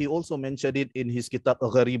 However, he also mentioned it in his Kitab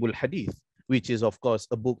Gharib al-Hadith, which is, of course,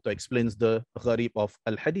 a book that explains the Gharib of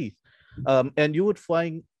al-Hadith. And you would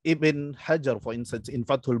find Ibn Hajar, for instance, in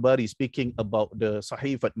Fathul Bari, speaking about the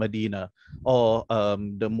Sahifat Madinah or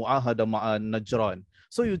the Mu'ahada Ma'an Najran.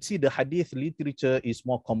 So you'd see the hadith literature is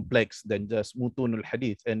more complex than just Mutunul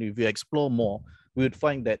Hadith. And if you explore more, we would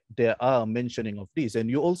find that there are mentioning of this. And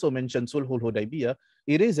you also mentioned Sulhul Hudaybiyah.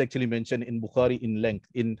 It is actually mentioned in Bukhari in length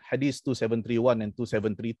in Hadith 2731 and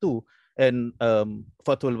 2732. And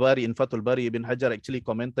Fathul Bari, Ibn Hajar actually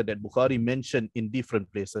commented that Bukhari mentioned in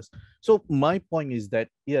different places. So my point is that,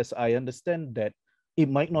 yes, I understand that it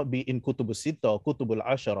might not be in Kutub al-Sitta or Kutub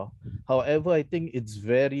al-Ashara. However, I think it's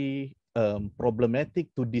very problematic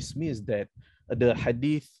to dismiss that the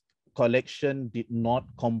hadith collection did not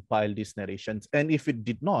compile these narrations? And if it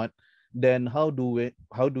did not, then how do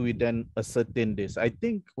we then ascertain this? I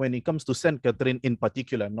think when it comes to Saint Catherine in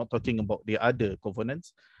particular, I'm not talking about the other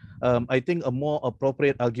covenants, I think a more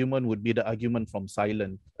appropriate argument would be the argument from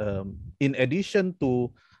silence. In addition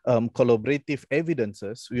to collaborative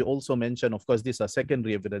evidences, we also mention, of course, these are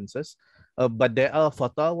secondary evidences, but there are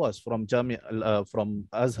fatwas from from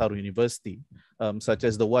Azhar University, such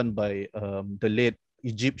as the one by the late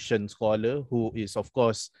Egyptian scholar, who is, of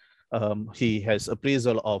course, he has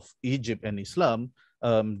appraisal of Egypt and Islam,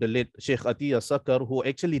 the late Sheikh Atiyah Sakar, who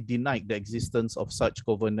actually denied the existence of such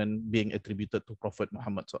covenant being attributed to Prophet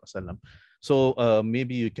Muhammad SAW. So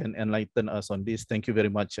maybe you can enlighten us on this. Thank you very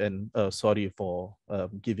much, and sorry for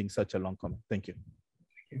giving such a long comment. Thank you.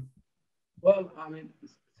 Well, I mean,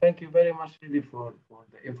 thank you very much really for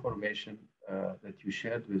the information that you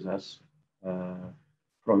shared with us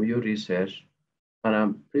from your research. And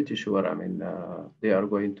I'm pretty sure, I mean, they are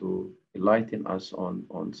going to enlighten us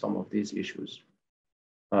on some of these issues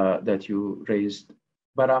that you raised.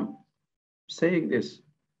 But I'm saying this,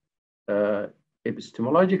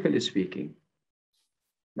 epistemologically speaking.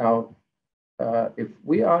 Now, if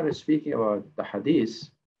we are speaking about the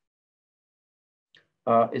hadith,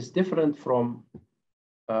 it's different from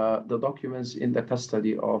the documents in the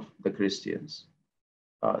custody of the Christians.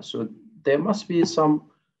 So there must be some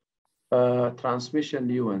transmission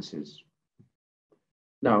nuances.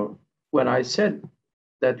 Now, when I said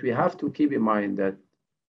that we have to keep in mind that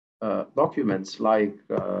documents like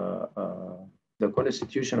the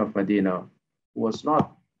Constitution of Medina was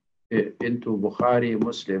not into Bukhari,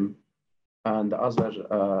 Muslim, and other,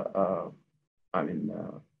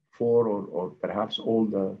 four or perhaps all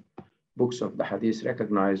the books of the Hadith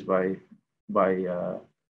recognized by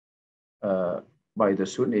the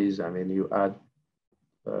Sunnis. I mean, you add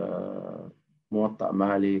Muwatta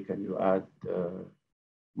Malik, and you add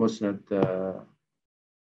Musnad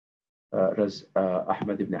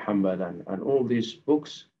Ahmad ibn Hanbal, and all these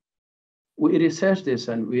books. We researched this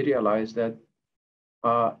and we realized that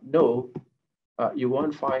no, you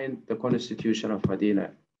won't find the Constitution of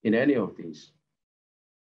Medina in any of these.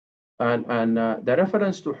 And the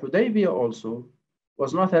reference to Hudaybiyah also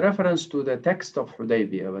was not a reference to the text of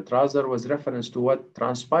Hudaybiyah, but rather was reference to what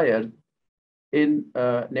transpired in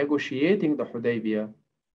negotiating the Hudaybiyah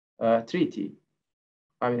treaty.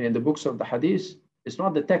 I mean, in the books of the Hadith, it's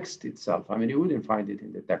not the text itself. I mean, you wouldn't find it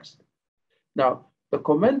in the text. Now, the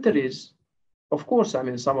commentaries, of course, I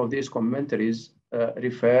mean, some of these commentaries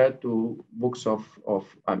refer to books of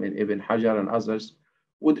Ibn Hajar and others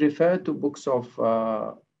would refer to books of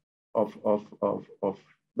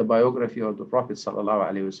the biography of the Prophet sallallahu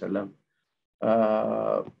alaihi wasallam.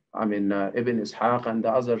 Ibn Ishaq and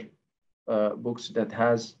the other books that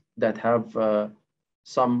have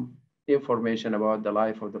some information about the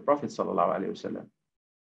life of the Prophet sallallahu alaihi wasallam.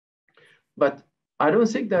 But I don't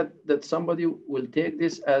think that somebody will take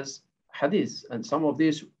this as hadith, and some of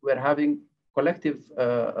these were having collective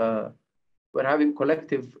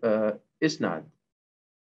isnad.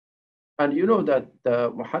 And you know that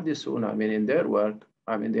the muhaddithun, I mean, in their work,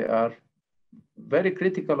 I mean, they are very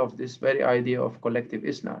critical of this very idea of collective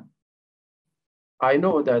isnad. I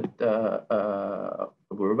know that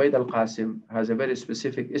Abu Ubaid al-Qasim has a very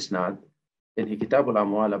specific isnad in his Kitab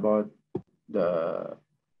al-Amwal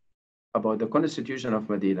about the Constitution of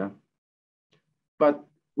Medina. But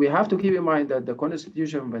we have to keep in mind that the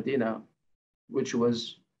Constitution of Medina, which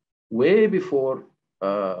was way before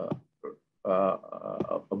Abu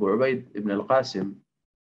Ubaid ibn al-Qasim,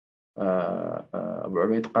 Abu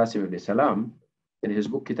Ubaid Qasim ibn Salam, in his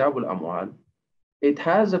book Kitab al-Amwal, it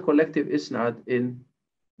has a collective isnad in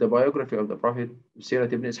the biography of the Prophet,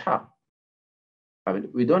 Sirat ibn Ishaq. I mean,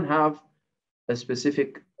 we don't have a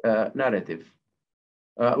specific narrative.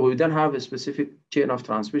 We don't have a specific chain of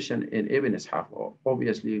transmission in Ibn Ishaq.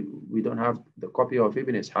 Obviously, we don't have the copy of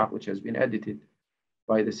Ibn Ishaq, which has been edited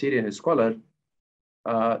by the Syrian scholar,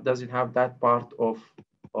 doesn't have that part of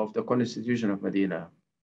the Constitution of Medina.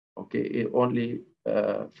 Okay, it only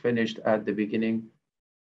finished at the beginning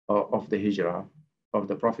of the Hijrah of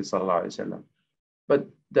the Prophet sallallahu alaihi wasallam. But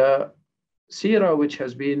the Sirah, which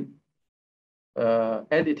has been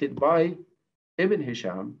edited by Ibn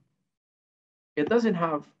Hisham, it doesn't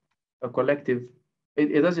have a collective,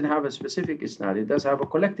 it doesn't have a specific isnad, it does have a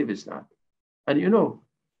collective isnad. And you know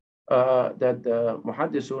that the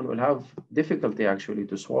muhaddithun will have difficulty actually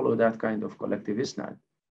to swallow that kind of collective isnad.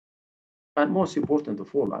 And most important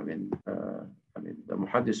of all, I mean, the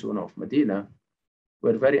muhaddithun of Medina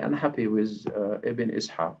were very unhappy with Ibn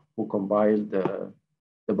Ishaq, who compiled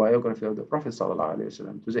the the biography of the Prophet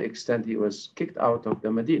ﷺ, to the extent he was kicked out of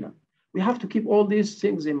the Medina. We have to keep all these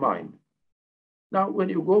things in mind. Now, when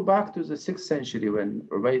you go back to the 6th century, when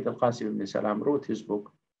Ubayd al-Qasim ibn Salam wrote his book,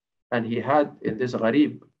 and he had in this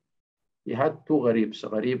gharib, he had two gharibs,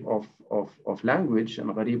 gharib of language and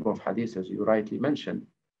gharib of hadith, as you rightly mentioned.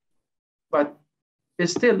 But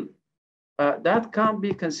still, that can't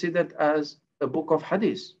be considered as a book of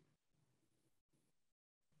hadith.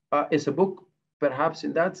 It's a book, perhaps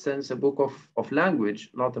in that sense, a book of language,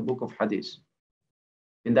 not a book of hadith,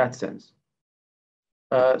 in that sense.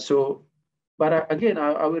 But again,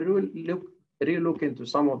 I will really look into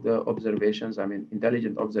some of the observations, I mean,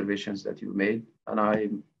 intelligent observations that you made, and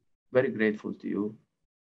I'm very grateful to you.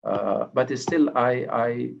 But still,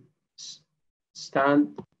 I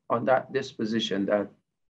stand on this position that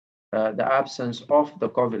the absence of the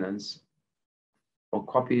covenants or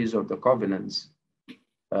copies of the covenants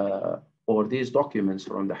or these documents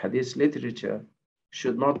from the hadith literature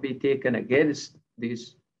should not be taken against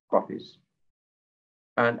these copies.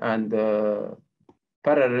 And the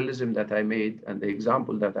parallelism that I made and the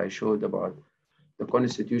example that I showed about the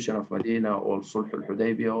Constitution of Medina or Sulh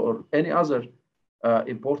al-Hudaybiyah or any other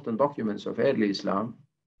important documents of early Islam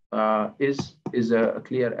is a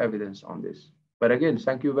clear evidence on this. But again,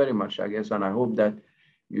 thank you very much, I guess, and I hope that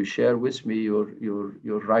you share with me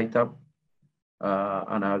your write-up,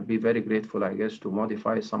 and I'll be very grateful, I guess, to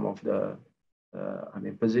modify some of the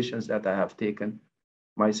positions that I have taken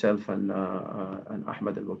myself and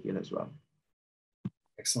Ahmed al-Wakil as well.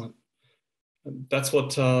 Excellent. That's what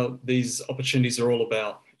these opportunities are all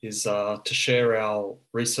about, is to share our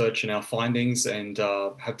research and our findings and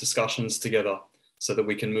have discussions together so that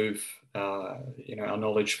we can move our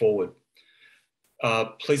knowledge forward.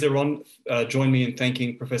 Please, everyone, join me in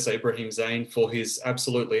thanking Professor Ibrahim Zain for his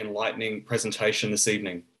absolutely enlightening presentation this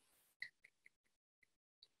evening.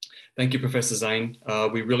 Thank you, Professor Zain.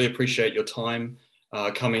 We really appreciate your time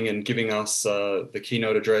coming and giving us the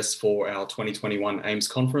keynote address for our 2021 AIMS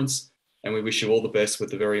conference, and we wish you all the best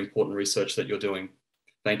with the very important research that you're doing.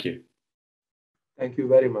 Thank you. Thank you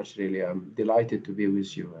very much, really. I'm delighted to be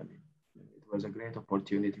with you. I mean, it was a great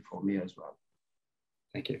opportunity for me as well.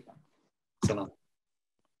 Thank you. Salam.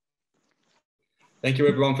 Thank you,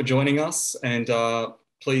 everyone, for joining us, and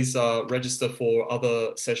please register for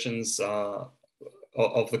other sessions of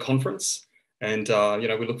the conference. And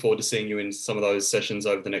we look forward to seeing you in some of those sessions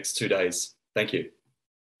over the next 2 days. Thank you.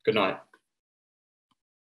 Good night.